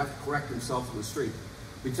 and he would have to correct himself in the street.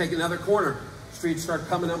 We'd take another corner, street start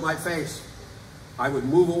coming at my face. I would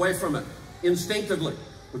move away from it instinctively,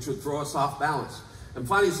 which would throw us off balance. And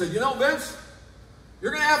finally he said, you know, Vince,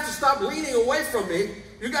 you're going to have to stop leaning away from me.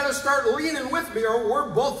 You got to start leaning with me or we're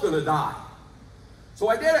both going to die. So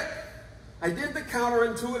I did it. I did the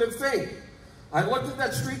counterintuitive thing. I looked at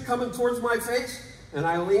that street coming towards my face and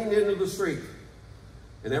I leaned into the street.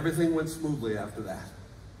 And everything went smoothly after that.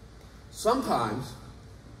 Sometimes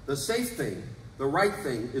the safe thing, the right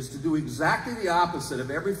thing, is to do exactly the opposite of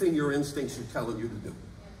everything your instincts are telling you to do.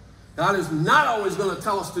 God is not always going to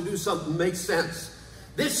tell us to do something that makes sense.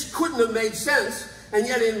 This couldn't have made sense, and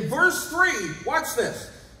yet in verse 3, watch this.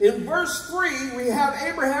 In verse 3, we have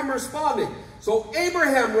Abraham responding. So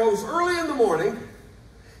Abraham rose early in the morning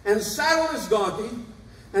and saddled his donkey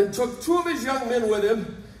and took 2 of his young men with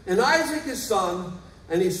him and Isaac his son,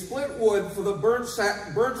 and he split wood for the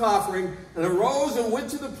burnt offering and arose and went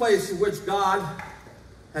to the place in which God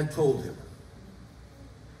had told him.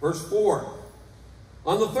 Verse 4.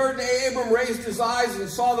 On the 3rd day, Abram raised his eyes and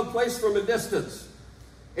saw the place from a distance.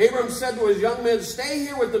 Abram said to his young men, stay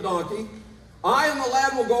here with the donkey. I and the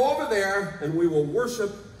lad will go over there, and we will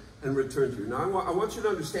worship and return to you. Now, I want you to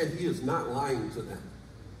understand, he is not lying to them.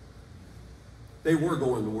 They were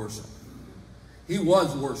going to worship. He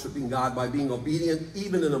was worshiping God by being obedient,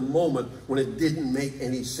 even in a moment when it didn't make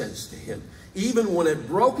any sense to him. Even when it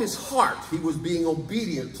broke his heart, he was being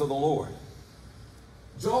obedient to the Lord.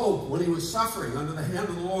 Job, when he was suffering under the hand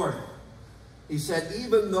of the Lord, he said,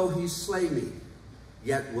 even though he slay me,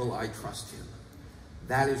 yet will I trust him.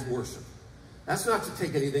 That is worship. That's not to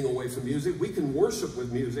take anything away from music. We can worship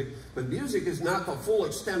with music, but music is not the full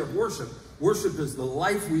extent of worship. Worship is the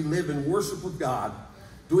life we live in worship with God,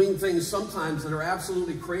 doing things sometimes that are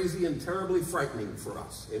absolutely crazy and terribly frightening for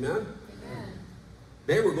us. Amen? Amen.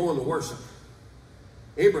 They were going to worship.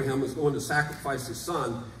 Abraham was going to sacrifice his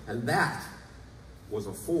son, and that was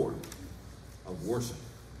a form of worship.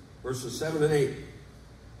 Verses 7 and 8.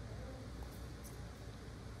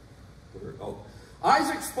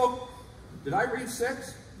 Isaac spoke. Did I read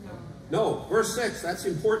 6? No, verse 6. That's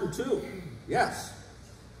important too. Yes.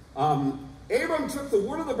 Abram took the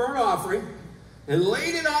wood of the burnt offering and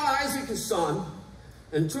laid it on Isaac his son,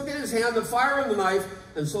 and took in his hand the fire and the knife,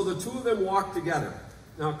 and so the 2 of them walked together.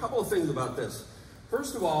 Now, a couple of things about this.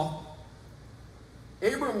 First of all,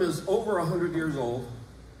 Abram is over 100 years old,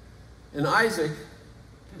 and Isaac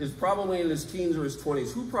is probably in his teens or his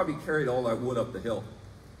 20s. Who probably carried all that wood up the hill?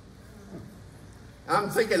 I'm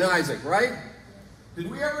thinking Isaac, right? Did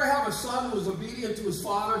we ever have a son who was obedient to his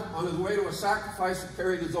father on his way to a sacrifice and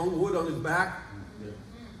carried his own wood on his back?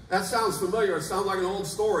 That sounds familiar. It sounds like an old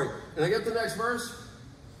story. Can I get the next verse?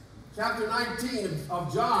 Chapter 19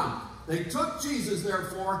 of John. They took Jesus,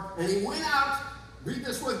 therefore, and he went out, read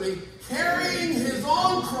this with me, carrying his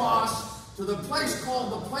own cross to the place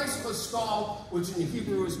called the place of a skull, which in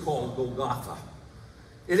Hebrew is called Golgotha.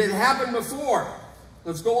 It had happened before.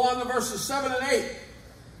 Let's go on to verses 7 and 8.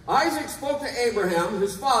 Isaac spoke to Abraham,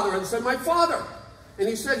 his father, and said, my father. And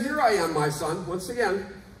he said, here I am, my son, once again.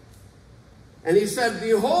 And he said,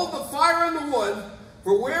 behold the fire and the wood,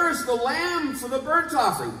 for where is the lamb for the burnt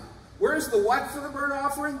offering? Where is the what for the burnt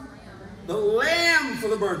offering? The lamb for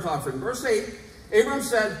the burnt offering. Verse 8, Abram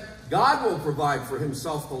said, God will provide for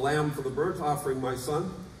himself the lamb for the burnt offering, my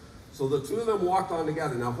son. So the 2 of them walked on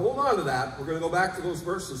together. Now hold on to that. We're going to go back to those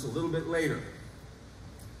verses a little bit later.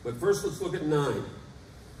 But first let's look at 9.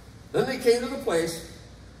 Then they came to the place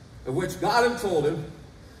of which God had told him,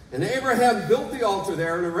 and Abraham built the altar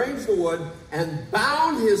there and arranged the wood and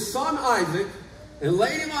bound his son Isaac and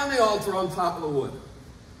laid him on the altar on top of the wood.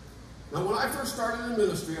 Now, when I first started in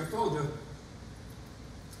ministry, I've told you,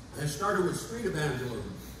 I started with street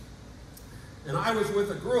evangelism. And I was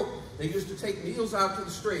with a group. They used to take meals out to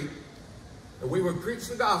the street, and we would preach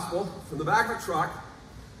the gospel from the back of a truck,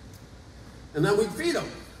 and then we'd feed them.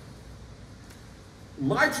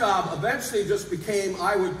 My job eventually just became,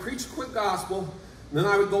 I would preach a quick gospel, and then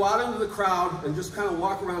I would go out into the crowd and just kind of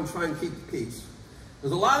walk around and try and keep the peace.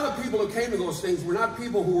 Because a lot of the people who came to those things were not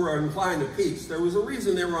people who were inclined to peace. There was a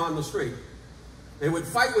reason they were on the street. They would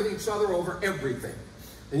fight with each other over everything.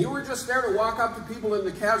 And you were just there to walk up to people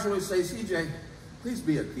and to casually say, CJ, please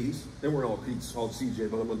be at peace. They weren't all peace, called CJ,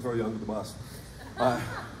 but I'm going to throw you under the bus.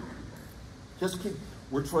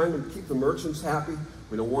 We're trying to keep the merchants happy.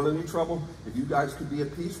 We don't want any trouble. If you guys could be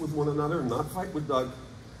at peace with one another and not fight with Doug,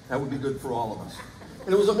 that would be good for all of us.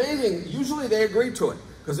 And it was amazing. Usually they agreed to it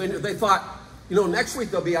because they thought, you know, next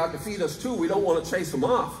week they'll be out to feed us too. We don't want to chase them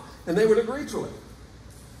off. And they would agree to it.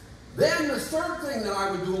 Then the third thing that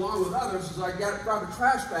I would do along with others is I'd grab a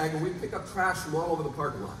trash bag and we'd pick up trash from all over the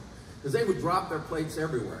parking lot. Because they would drop their plates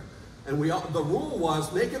everywhere. And the rule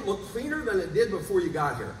was, make it look cleaner than it did before you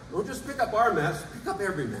got here. Don't just pick up our mess, pick up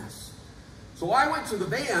every mess. So I went to the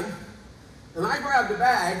van, and I grabbed a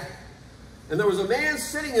bag, and there was a man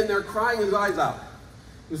sitting in there crying his eyes out.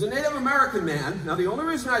 He was a Native American man. Now the only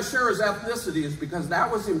reason I share his ethnicity is because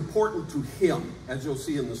that was important to him, as you'll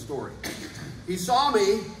see in the story. He saw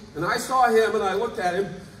me, and I saw him, and I looked at him,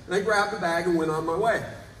 and I grabbed the bag and went on my way.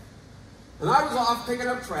 And I was off picking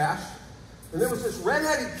up trash, and there was this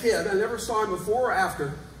red-headed kid, I never saw him before or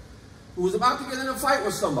after, who was about to get in a fight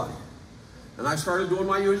with somebody. And I started doing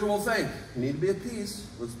my usual thing. You need to be at peace.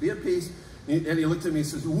 Let's be at peace. And he looked at me and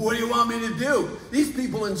says, what do you want me to do? These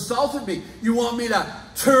people insulted me. You want me to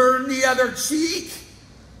turn the other cheek?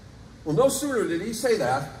 Well, no sooner did he say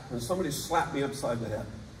that than somebody slapped me upside the head.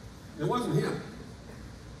 It wasn't him.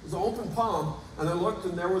 It was an open palm, and I looked,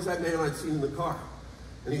 and there was that man I'd seen in the car.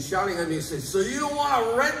 And he's shouting at me, he says, so you don't want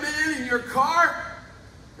a red man in your car?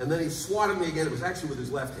 And then he swatted me again. It was actually with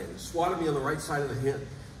his left hand. He swatted me on the right side of the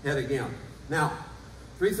head again. Now,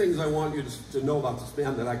 three things I want you to know about this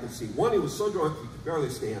man that I could see. One, he was so drunk he could barely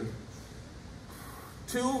stand.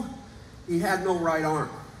 Two, he had no right arm.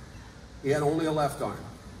 He had only a left arm.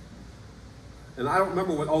 And I don't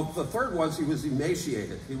remember what, oh, the third was he was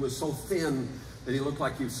emaciated. He was so thin that he looked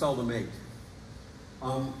like he seldom ate.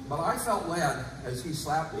 But I felt led, as he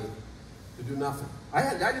slapped me, to do nothing. I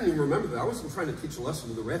didn't even remember that. I wasn't trying to teach a lesson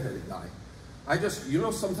to the red-headed guy. I just, you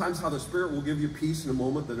know sometimes how the Spirit will give you peace in a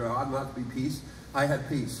moment that there ought not to be peace? I had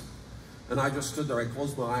peace. And I just stood there. I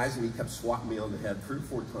closed my eyes, and he kept swatting me on the head 3 or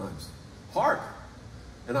 4 times. Hard.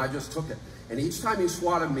 And I just took it. And each time he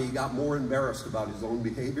swatted me, he got more embarrassed about his own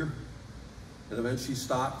behavior. And eventually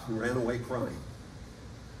stopped and ran away crying.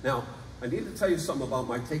 Now, I need to tell you something about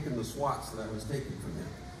my taking the swats that I was taking from him.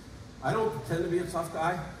 I don't pretend to be a tough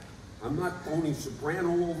guy. I'm not Tony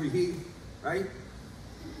Soprano over here, right?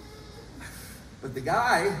 But the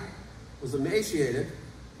guy was emaciated,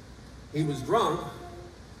 he was drunk,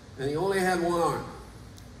 and he only had one arm.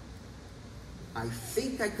 I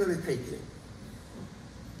think I could have taken it,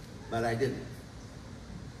 but I didn't.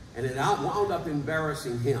 And it wound up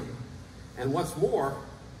embarrassing him. And what's more,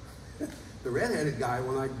 the red-headed guy,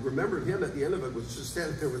 when I remembered him at the end of it, was just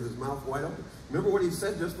standing there with his mouth wide open. Remember what he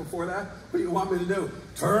said just before that? What do you want me to do?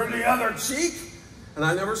 Turn the other cheek? And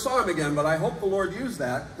I never saw him again, but I hope the Lord used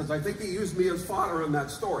that, because I think he used me as fodder in that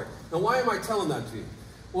story. Now, why am I telling that to you?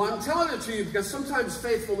 Well, I'm telling it to you because sometimes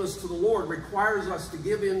faithfulness to the Lord requires us to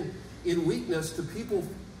give in weakness to people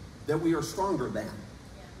that we are stronger than.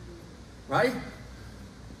 Right?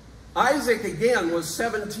 Isaac, again, was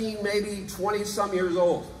 17, maybe 20-some years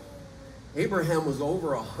old. Abraham was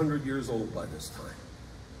over 100 years old by this time.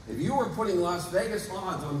 If you were putting Las Vegas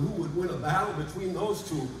odds on who would win a battle between those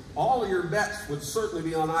two, all of your bets would certainly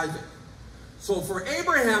be on Isaac. So for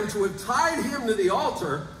Abraham to have tied him to the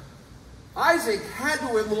altar, Isaac had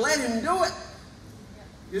to have let him do it.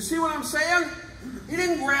 You see what I'm saying? He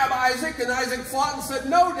didn't grab Isaac and Isaac fought and said,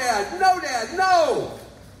 no, Dad, no, Dad, no.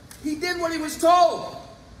 He did what he was told.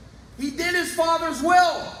 He did his father's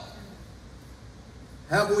will.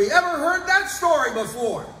 Have we ever heard that story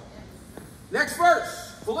before? Next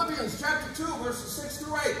verse, Philippians chapter 2, verses 6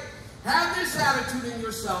 through 8. Have this attitude in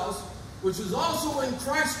yourselves, which is also in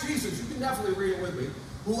Christ Jesus. You can definitely read it with me.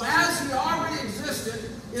 Who, as he already existed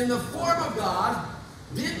in the form of God,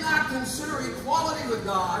 did not consider equality with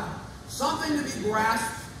God something to be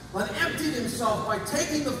grasped, but emptied himself by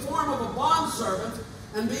taking the form of a bondservant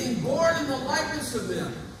and being born in the likeness of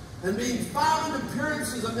men. And being found in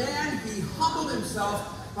appearance as a man, he humbled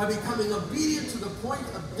himself by becoming obedient to the point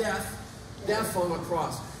of death on a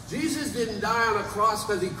cross. Jesus didn't die on a cross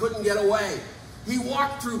because he couldn't get away. He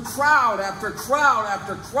walked through crowd after crowd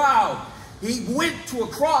after crowd. He went to a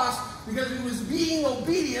cross because he was being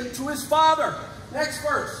obedient to his Father. Next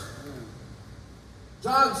verse.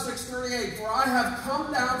 John 6:38. For I have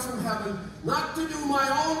come down from heaven not to do my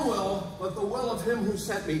own will, but the will of him who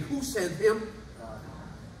sent me. Who sent him?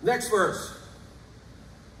 Next verse.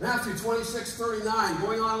 Matthew 26:39.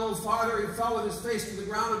 Going on a little farther, he fell with his face to the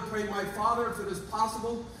ground and prayed, my Father, if it is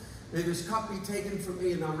possible, may this cup be taken from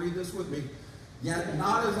me. And now read this with me. Yet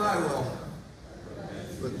not as I will,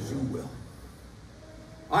 but as you will.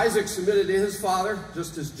 Isaac submitted to his father,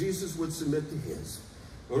 just as Jesus would submit to his.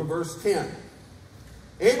 Go to verse 10.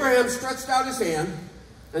 Abraham stretched out his hand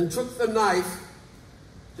and took the knife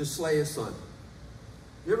to slay his son.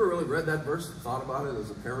 You ever really read that verse and thought about it as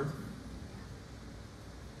a parent?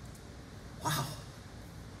 Wow.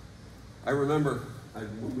 I remember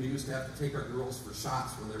When we used to have to take our girls for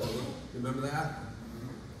shots when they were little. You remember that?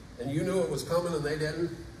 And you knew it was coming and they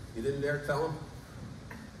didn't. You didn't dare tell them.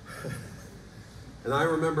 And I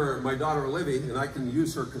remember my daughter Olivia, and I can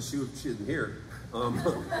use her because she didn't hear.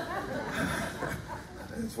 That's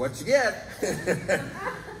what you get.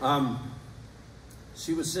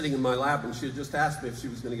 She was sitting in my lap and she had just asked me if she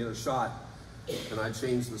was going to get a shot. And I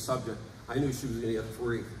changed the subject. I knew she was going to get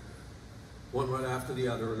 3. One right after the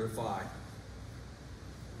other in her thigh.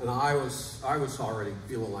 And I was already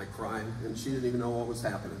feeling like crying, and she didn't even know what was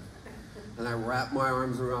happening. And I wrapped my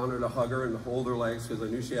arms around her to hug her and to hold her legs because I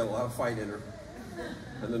knew she had a lot of fight in her.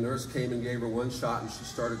 And the nurse came and gave her 1 shot, and she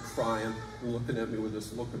started crying and looking at me with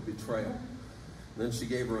this look of betrayal. And then she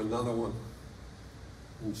gave her another one,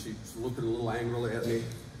 and she looked a little angrily at me.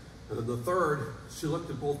 And then the third, she looked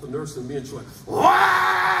at both the nurse and me, and she went,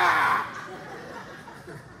 "Wah!"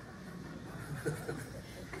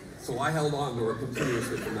 So I held on to her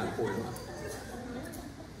continuously from that point on.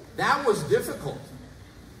 That was difficult,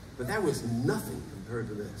 but that was nothing compared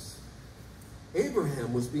to this.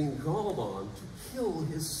 Abraham was being called on to kill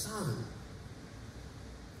his son.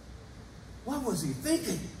 What was he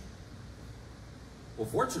thinking? Well,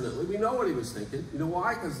 fortunately, we know what he was thinking. You know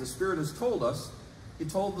why? Because the Spirit has told us. He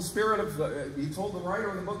told the writer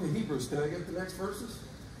of the book of Hebrews. Can I get the next verses?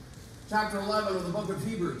 Chapter 11 of the book of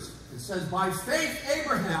Hebrews. It says, by faith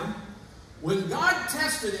Abraham, when God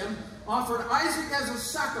tested him, offered Isaac as a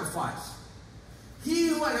sacrifice. He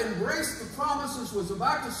who had embraced the promises was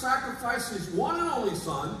about to sacrifice his one and only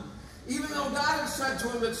son, even though God had said to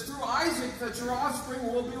him, it's through Isaac that your offspring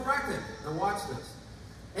will be reckoned. Now watch this.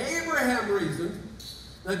 Abraham reasoned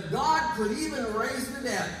that God could even raise the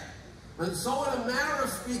dead. And so in a manner of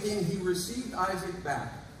speaking, he received Isaac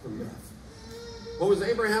back from death. What was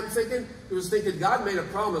Abraham thinking? He was thinking, God made a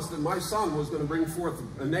promise that my son was going to bring forth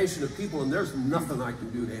a nation of people, and there's nothing I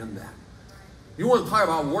can do to end that. You want to talk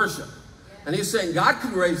about worship. And he's saying, God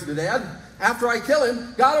can raise the dead. After I kill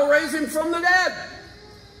him, God will raise him from the dead.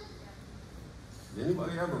 Did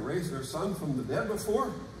anybody ever raise their son from the dead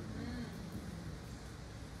before?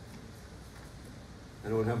 I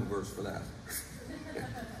don't have a verse for that.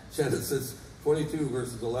 Genesis 22,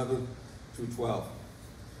 verses 11 through 12.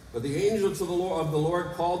 But the angel of the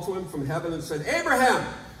Lord called to him from heaven and said, Abraham,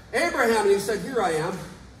 Abraham. And he said, here I am.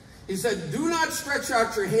 He said, do not stretch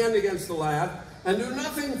out your hand against the lad, and do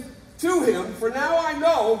nothing to him, for now I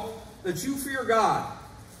know that you fear God,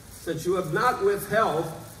 that you have not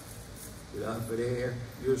withheld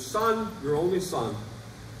your son, your only son,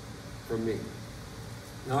 from me.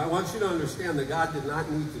 Now I want you to understand that God did not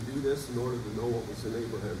need to do this in order to know what was in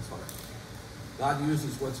Abraham's heart. God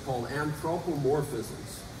uses what's called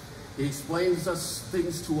anthropomorphisms. He explains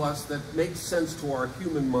things to us that make sense to our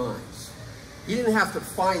human minds. He didn't have to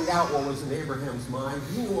find out what was in Abraham's mind.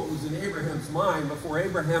 He knew what was in Abraham's mind before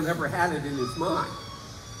Abraham ever had it in his mind.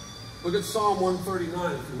 Look at Psalm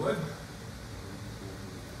 139, if you would.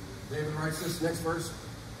 David writes this next verse.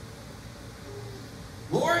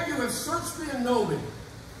 Lord, you have searched me and know me.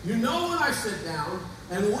 You know when I sit down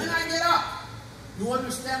and when I get up. You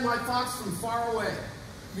understand my thoughts from far away.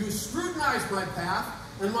 You scrutinize my path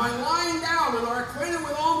and my lying down and are acquainted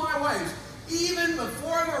with all my ways. Even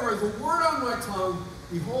before there was a word on my tongue,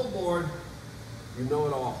 behold, Lord, you know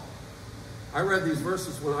it all. I read these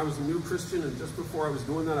verses when I was a new Christian, and just before I was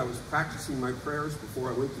doing that, I was practicing my prayers before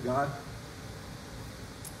I went to God.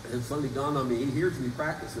 And it suddenly dawned on me, he hears me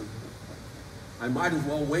practicing. I might as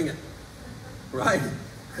well wing it, right?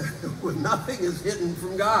 Nothing is hidden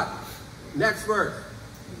from God. Next verse.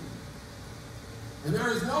 And there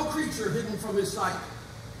is no creature hidden from his sight.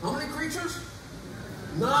 How many creatures?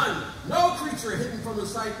 None. No creature hidden from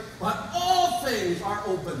his sight, but all things are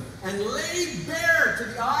open and laid bare to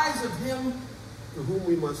the eyes of him to whom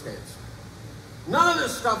we must answer. None of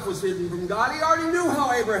this stuff was hidden from God. He already knew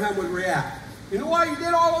how Abraham would react. You know why he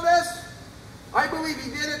did all of this? I believe he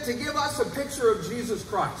did it to give us a picture of Jesus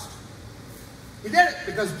Christ. He did it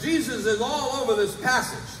because Jesus is all over this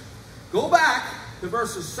passage. Go back to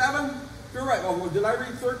verses 7 through 8. Oh, did I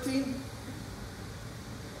read 13?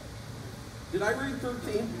 Did I read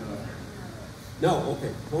 13? No,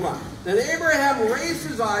 okay, hold on. Then Abraham raised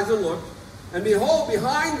his eyes and looked, and behold,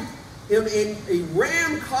 behind him a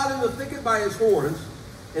ram caught in the thicket by his horns.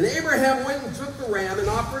 And Abraham went and took the ram and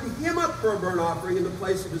offered him up for a burnt offering in the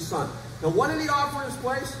place of his son. Now, what did he offer in his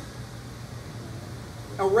place?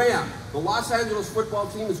 A ram. The Los Angeles football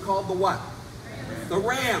team is called the what? Rams. The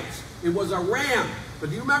Rams. It was a ram. But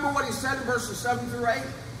do you remember what he said in verses 7 through 8?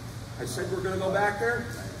 I said we're going to go back there.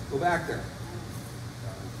 Go back there.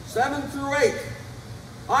 7 through 8.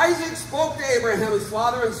 Isaac spoke to Abraham his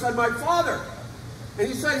father and said, my father. And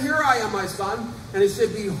he said, here I am, my son. And he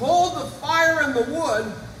said, behold the fire and the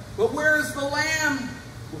wood, but where is the lamb?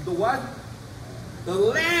 The what? The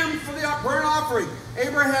lamb for the burnt offering.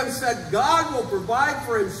 Abraham said, God will provide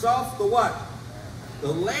for himself the what?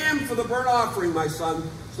 The lamb for the burnt offering, my son.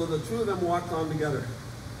 So the two of them walked on together.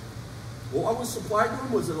 Well, what was supplied to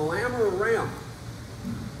him? Was it a lamb or a ram?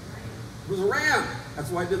 It was a ram. That's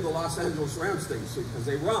why I did the Los Angeles Rams thing, because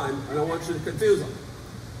they run. I don't want you to confuse them.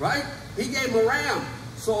 Right? He gave him a ram.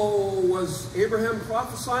 So was Abraham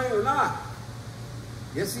prophesying or not?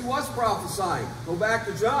 Yes, he was prophesying. Go back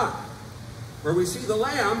to John, where we see the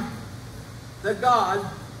lamb that God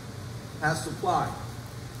has supplied.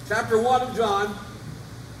 Chapter 1 of John,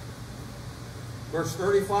 verse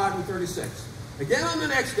 35 and 36. Again on the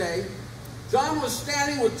next day, John was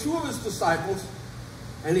standing with two of his disciples,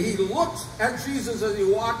 and he looked at Jesus as he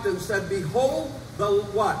walked and said, behold, the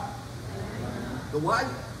what? The what?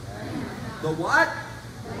 The what?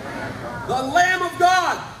 The Lamb of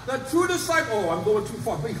God. The two disciples. Oh, I'm going too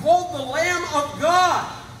far. Behold, the Lamb of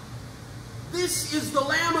God. This is the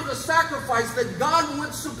lamb of the sacrifice that God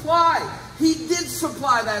would supply. He did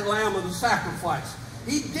supply that lamb of the sacrifice.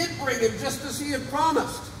 He did bring it just as he had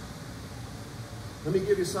promised. Let me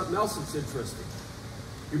give you something else that's interesting.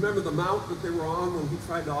 You remember the mount that they were on when he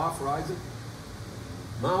tried to offer Isaac?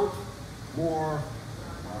 Mount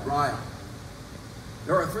Moriah.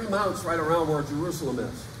 There are 3 mounts right around where Jerusalem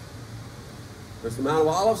is. There's the Mount of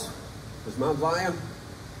Olives, there's Mount Zion,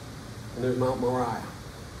 and there's Mount Moriah.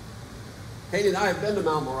 Katie and I have been to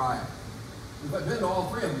Mount Moriah. We've been to all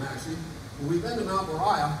 3 of them, actually. When we've been to Mount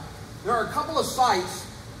Moriah, there are a couple of sites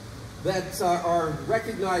that are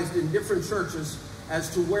recognized in different churches as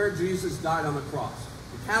to where Jesus died on the cross.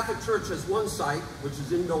 The Catholic Church has one site, which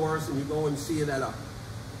is indoors, and you go and see it at a,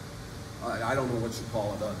 I don't know what you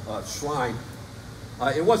call it, a shrine.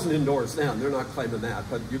 It wasn't indoors then, they're not claiming that,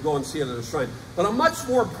 but you go and see it at a shrine. But a much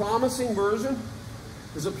more promising version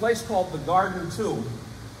is a place called the Garden Tomb,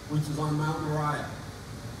 which is on Mount Moriah.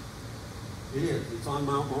 It is, it's on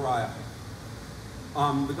Mount Moriah.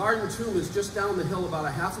 The Garden Tomb is just down the hill about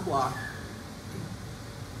a half a block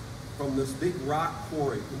from this big rock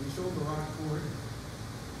quarry. Can you show them the rock quarry?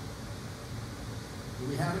 Do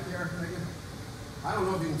we have it there, Megan? I don't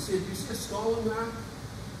know if you can see it. Do you see a skull in there?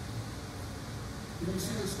 Can you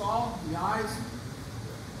see the skull? The eyes?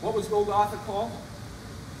 What was Golgotha called?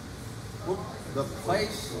 The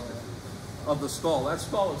place of the skull. That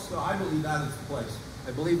skull is still, I believe that is the place.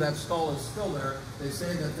 I believe that skull is still there. They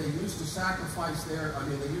say that they used to sacrifice there,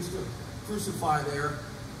 they used to crucify there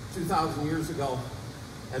 2,000 years ago.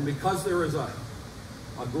 And because there is a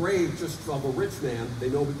grave just of a rich man, they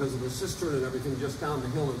know because of the cistern and everything just down the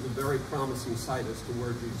hill, is a very promising site as to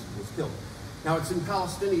where Jesus was killed. Now it's in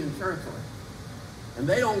Palestinian territory. And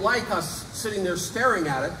they don't like us sitting there staring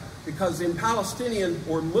at it, because in Palestinian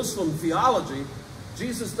or Muslim theology,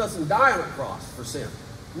 Jesus doesn't die on a cross for sin.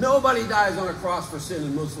 Nobody dies on a cross for sin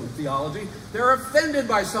in Muslim theology. They're offended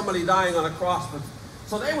by somebody dying on a cross.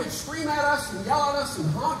 So they would scream at us and yell at us and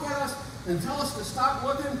honk at us and tell us to stop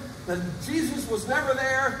looking, that Jesus was never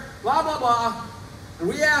there, blah, blah, blah. And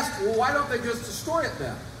we asked, well, why don't they just destroy it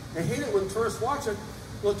then? They hate it when tourists watch it.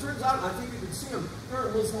 Well, it turns out, I think you can see them, there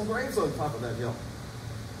are Muslim graves on top of that hill.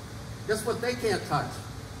 Guess what they can't touch?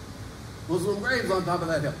 Muslim graves on top of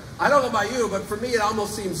that hill. I don't know about you, but for me it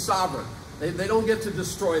almost seems sovereign. They don't get to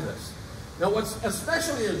destroy this. Now what's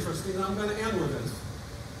especially interesting, and I'm going to end with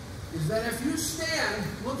this, is that if you stand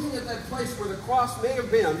looking at that place where the cross may have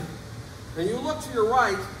been, and you look to your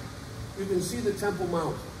right, you can see the Temple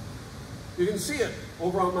Mount. You can see it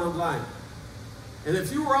over on Mount Zion. And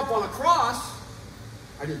if you were up on a cross,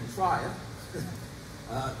 I didn't try it,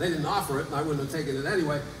 they didn't offer it, and I wouldn't have taken it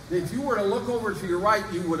anyway. If you were to look over to your right,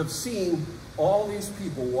 you would have seen all these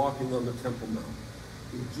people walking on the Temple Mount.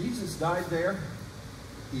 If Jesus died there,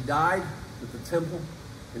 he died with the temple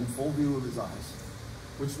in full view of his eyes,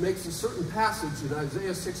 which makes a certain passage in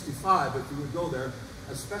Isaiah 65, if you would go there,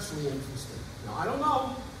 especially interesting. Now, I don't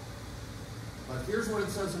know, but here's what it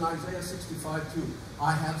says in Isaiah 65, 2.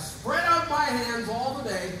 I have spread out my hands all the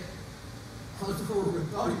day unto a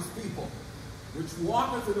rebellious people, which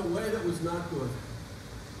walketh in a way that was not good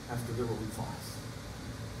after their own thoughts.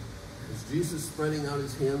 Is Jesus spreading out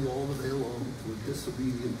his hands all the day long to a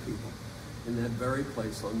disobedient people in that very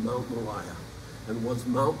place on Mount Moriah? And was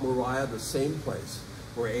Mount Moriah the same place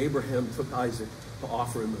where Abraham took Isaac to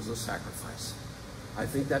offer him as a sacrifice? I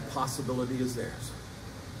think that possibility is theirs.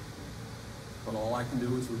 But all I can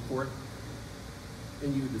do is report,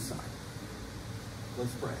 and you decide.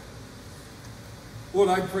 Let's pray. Lord,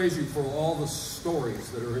 I praise you for all the stories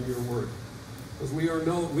that are in your word.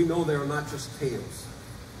 Because we know they are not just tales.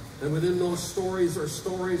 And within those stories are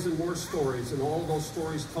stories and more stories, and all those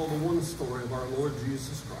stories tell the one story of our Lord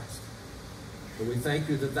Jesus Christ. And we thank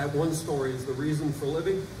you that that one story is the reason for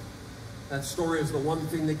living. That story is the one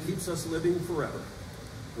thing that keeps us living forever.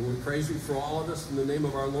 And we praise you for all of this in the name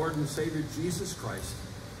of our Lord and Savior, Jesus Christ.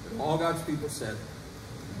 And all God's people said,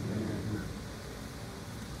 amen.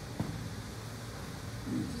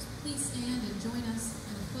 Just please stand and join us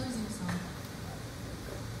in a closing song.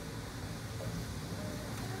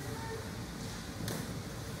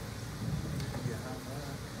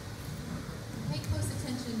 Pay close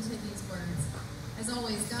attention to these words. As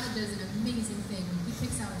always, God does an amazing thing when He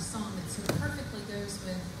picks out a song that so perfectly goes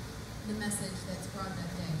with the message that's brought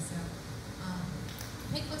that day. So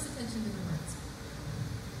pay close attention to the words.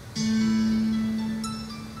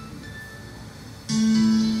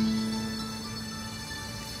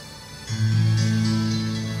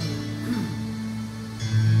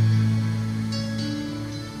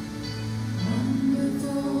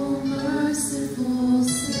 Wonderful, merciful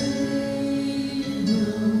Savior,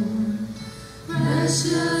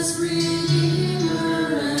 precious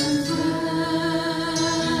Redeemer and friend,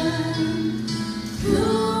 who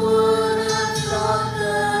would have thought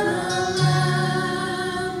that a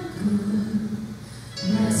lamb could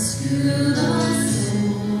rescue the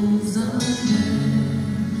souls of men?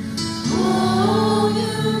 Oh,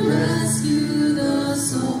 you rescue the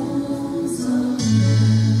souls of men.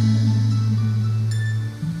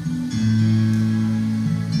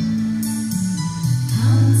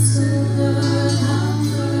 Counselor,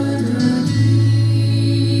 Comforter,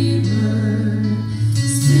 Keeper,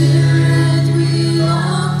 Spirit we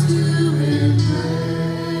long to embrace.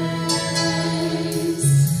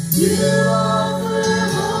 You offer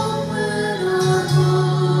hope when our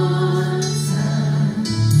hearts have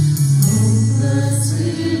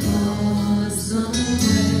hopelessly lost the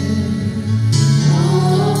way.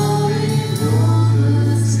 Oh, we've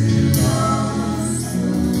hopelessly lost the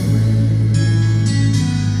way.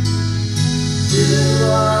 You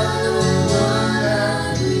are the one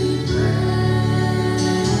that we praise.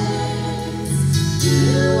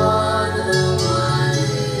 You are the one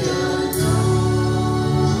we adore.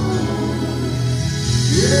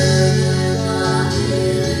 You give the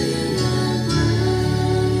healing and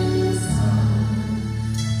grace. Our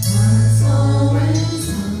hearts always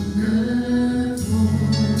hunger for.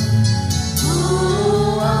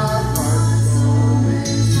 Oh, our hearts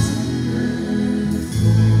always hunger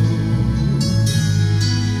for.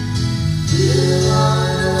 You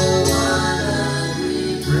are the one that we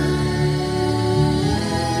praise.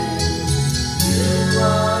 You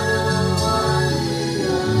are the one we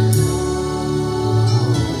adore.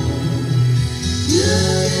 You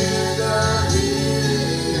give the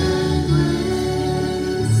healing and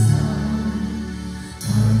grace. Our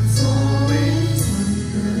hearts always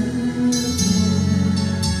hunger for.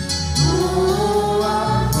 Oh,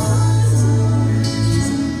 our hearts always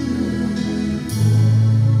hunger for.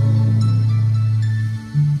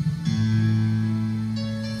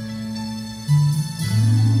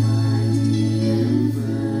 Almighty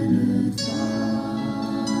infinite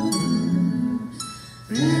Father,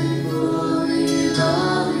 faithfully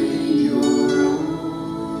loving your own,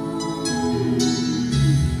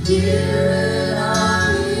 here in our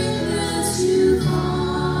weakness you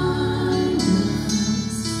find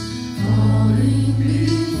us, falling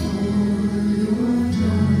before your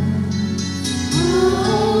throne.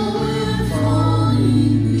 Oh, we're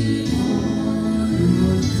falling before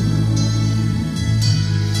your throne.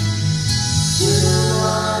 You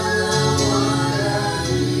are the one that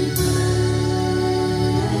we praise.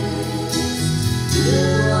 You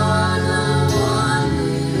are the one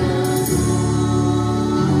we adore.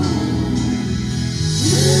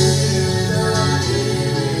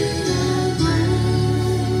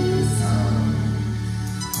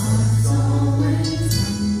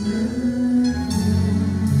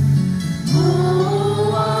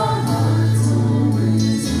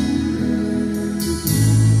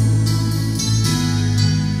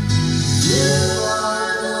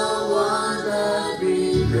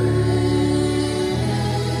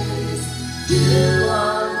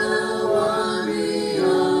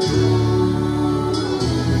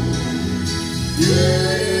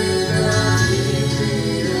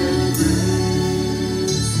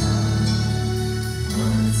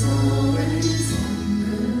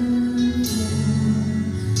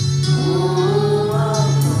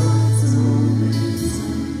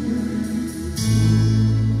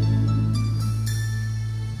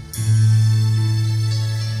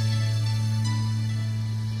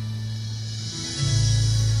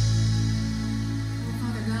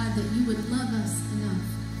 would love us enough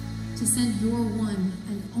to send your one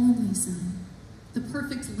and only Son, the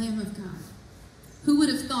perfect Lamb of God. Who would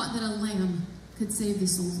have thought that a lamb could save the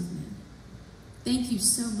souls of men? Thank you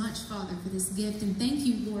so much, Father, for this gift. And thank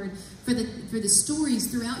you, Lord, for the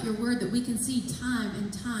stories throughout your word that we can see time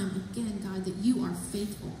and time again, God, that you are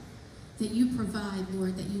faithful, that you provide,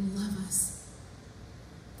 Lord, that you love us.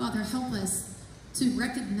 Father, help us to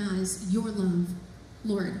recognize your love,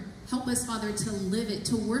 Lord. Help us, Father, to live it,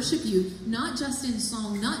 to worship you, not just in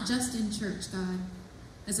song, not just in church, God.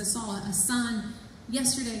 As I saw a sign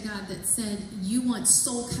yesterday, God, that said you want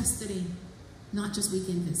soul custody, not just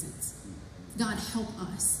weekend visits. God, help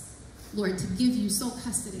us, Lord, to give you sole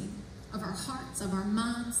custody of our hearts, of our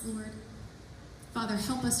minds, Lord. Father,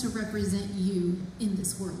 help us to represent you in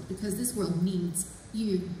this world, because this world needs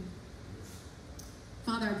you.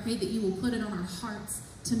 Father, I pray that you will put it on our hearts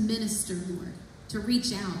to minister, Lord, to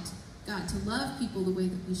reach out, God, to love people the way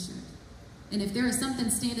that we should. And if there is something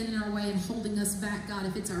standing in our way and holding us back, God,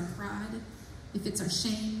 if it's our pride, if it's our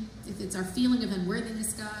shame, if it's our feeling of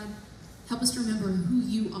unworthiness, God, help us to remember who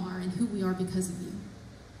you are and who we are because of you.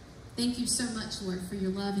 Thank you so much, Lord, for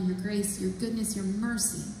your love and your grace, your goodness, your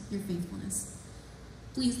mercy, your faithfulness.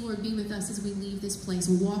 Please, Lord, be with us as we leave this place.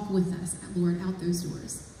 Walk with us, Lord, out those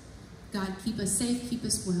doors. God, keep us safe, keep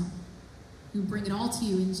us well. We bring it all to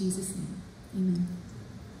you in Jesus' name. Amen.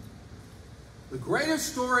 The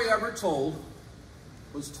greatest story ever told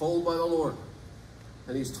was told by the Lord.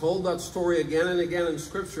 And he's told that story again and again in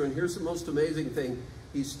Scripture. And here's the most amazing thing.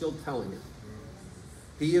 He's still telling it.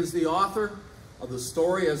 He is the author of the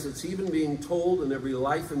story as it's even being told in every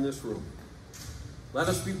life in this room. Let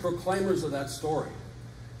us be proclaimers of that story.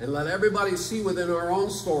 And let everybody see within our own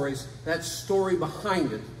stories that story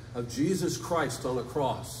behind it of Jesus Christ on a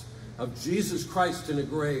cross, of Jesus Christ in a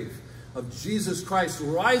grave, of Jesus Christ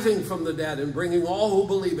rising from the dead and bringing all who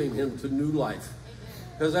believe in him to new life.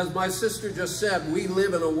 Because as my sister just said, we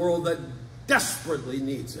live in a world that desperately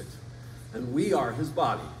needs it. And we are his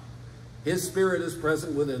body. His Spirit is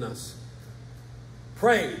present within us.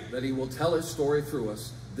 Pray that he will tell his story through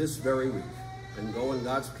us this very week. And go in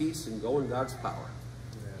God's peace and go in God's power.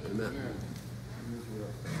 Amen.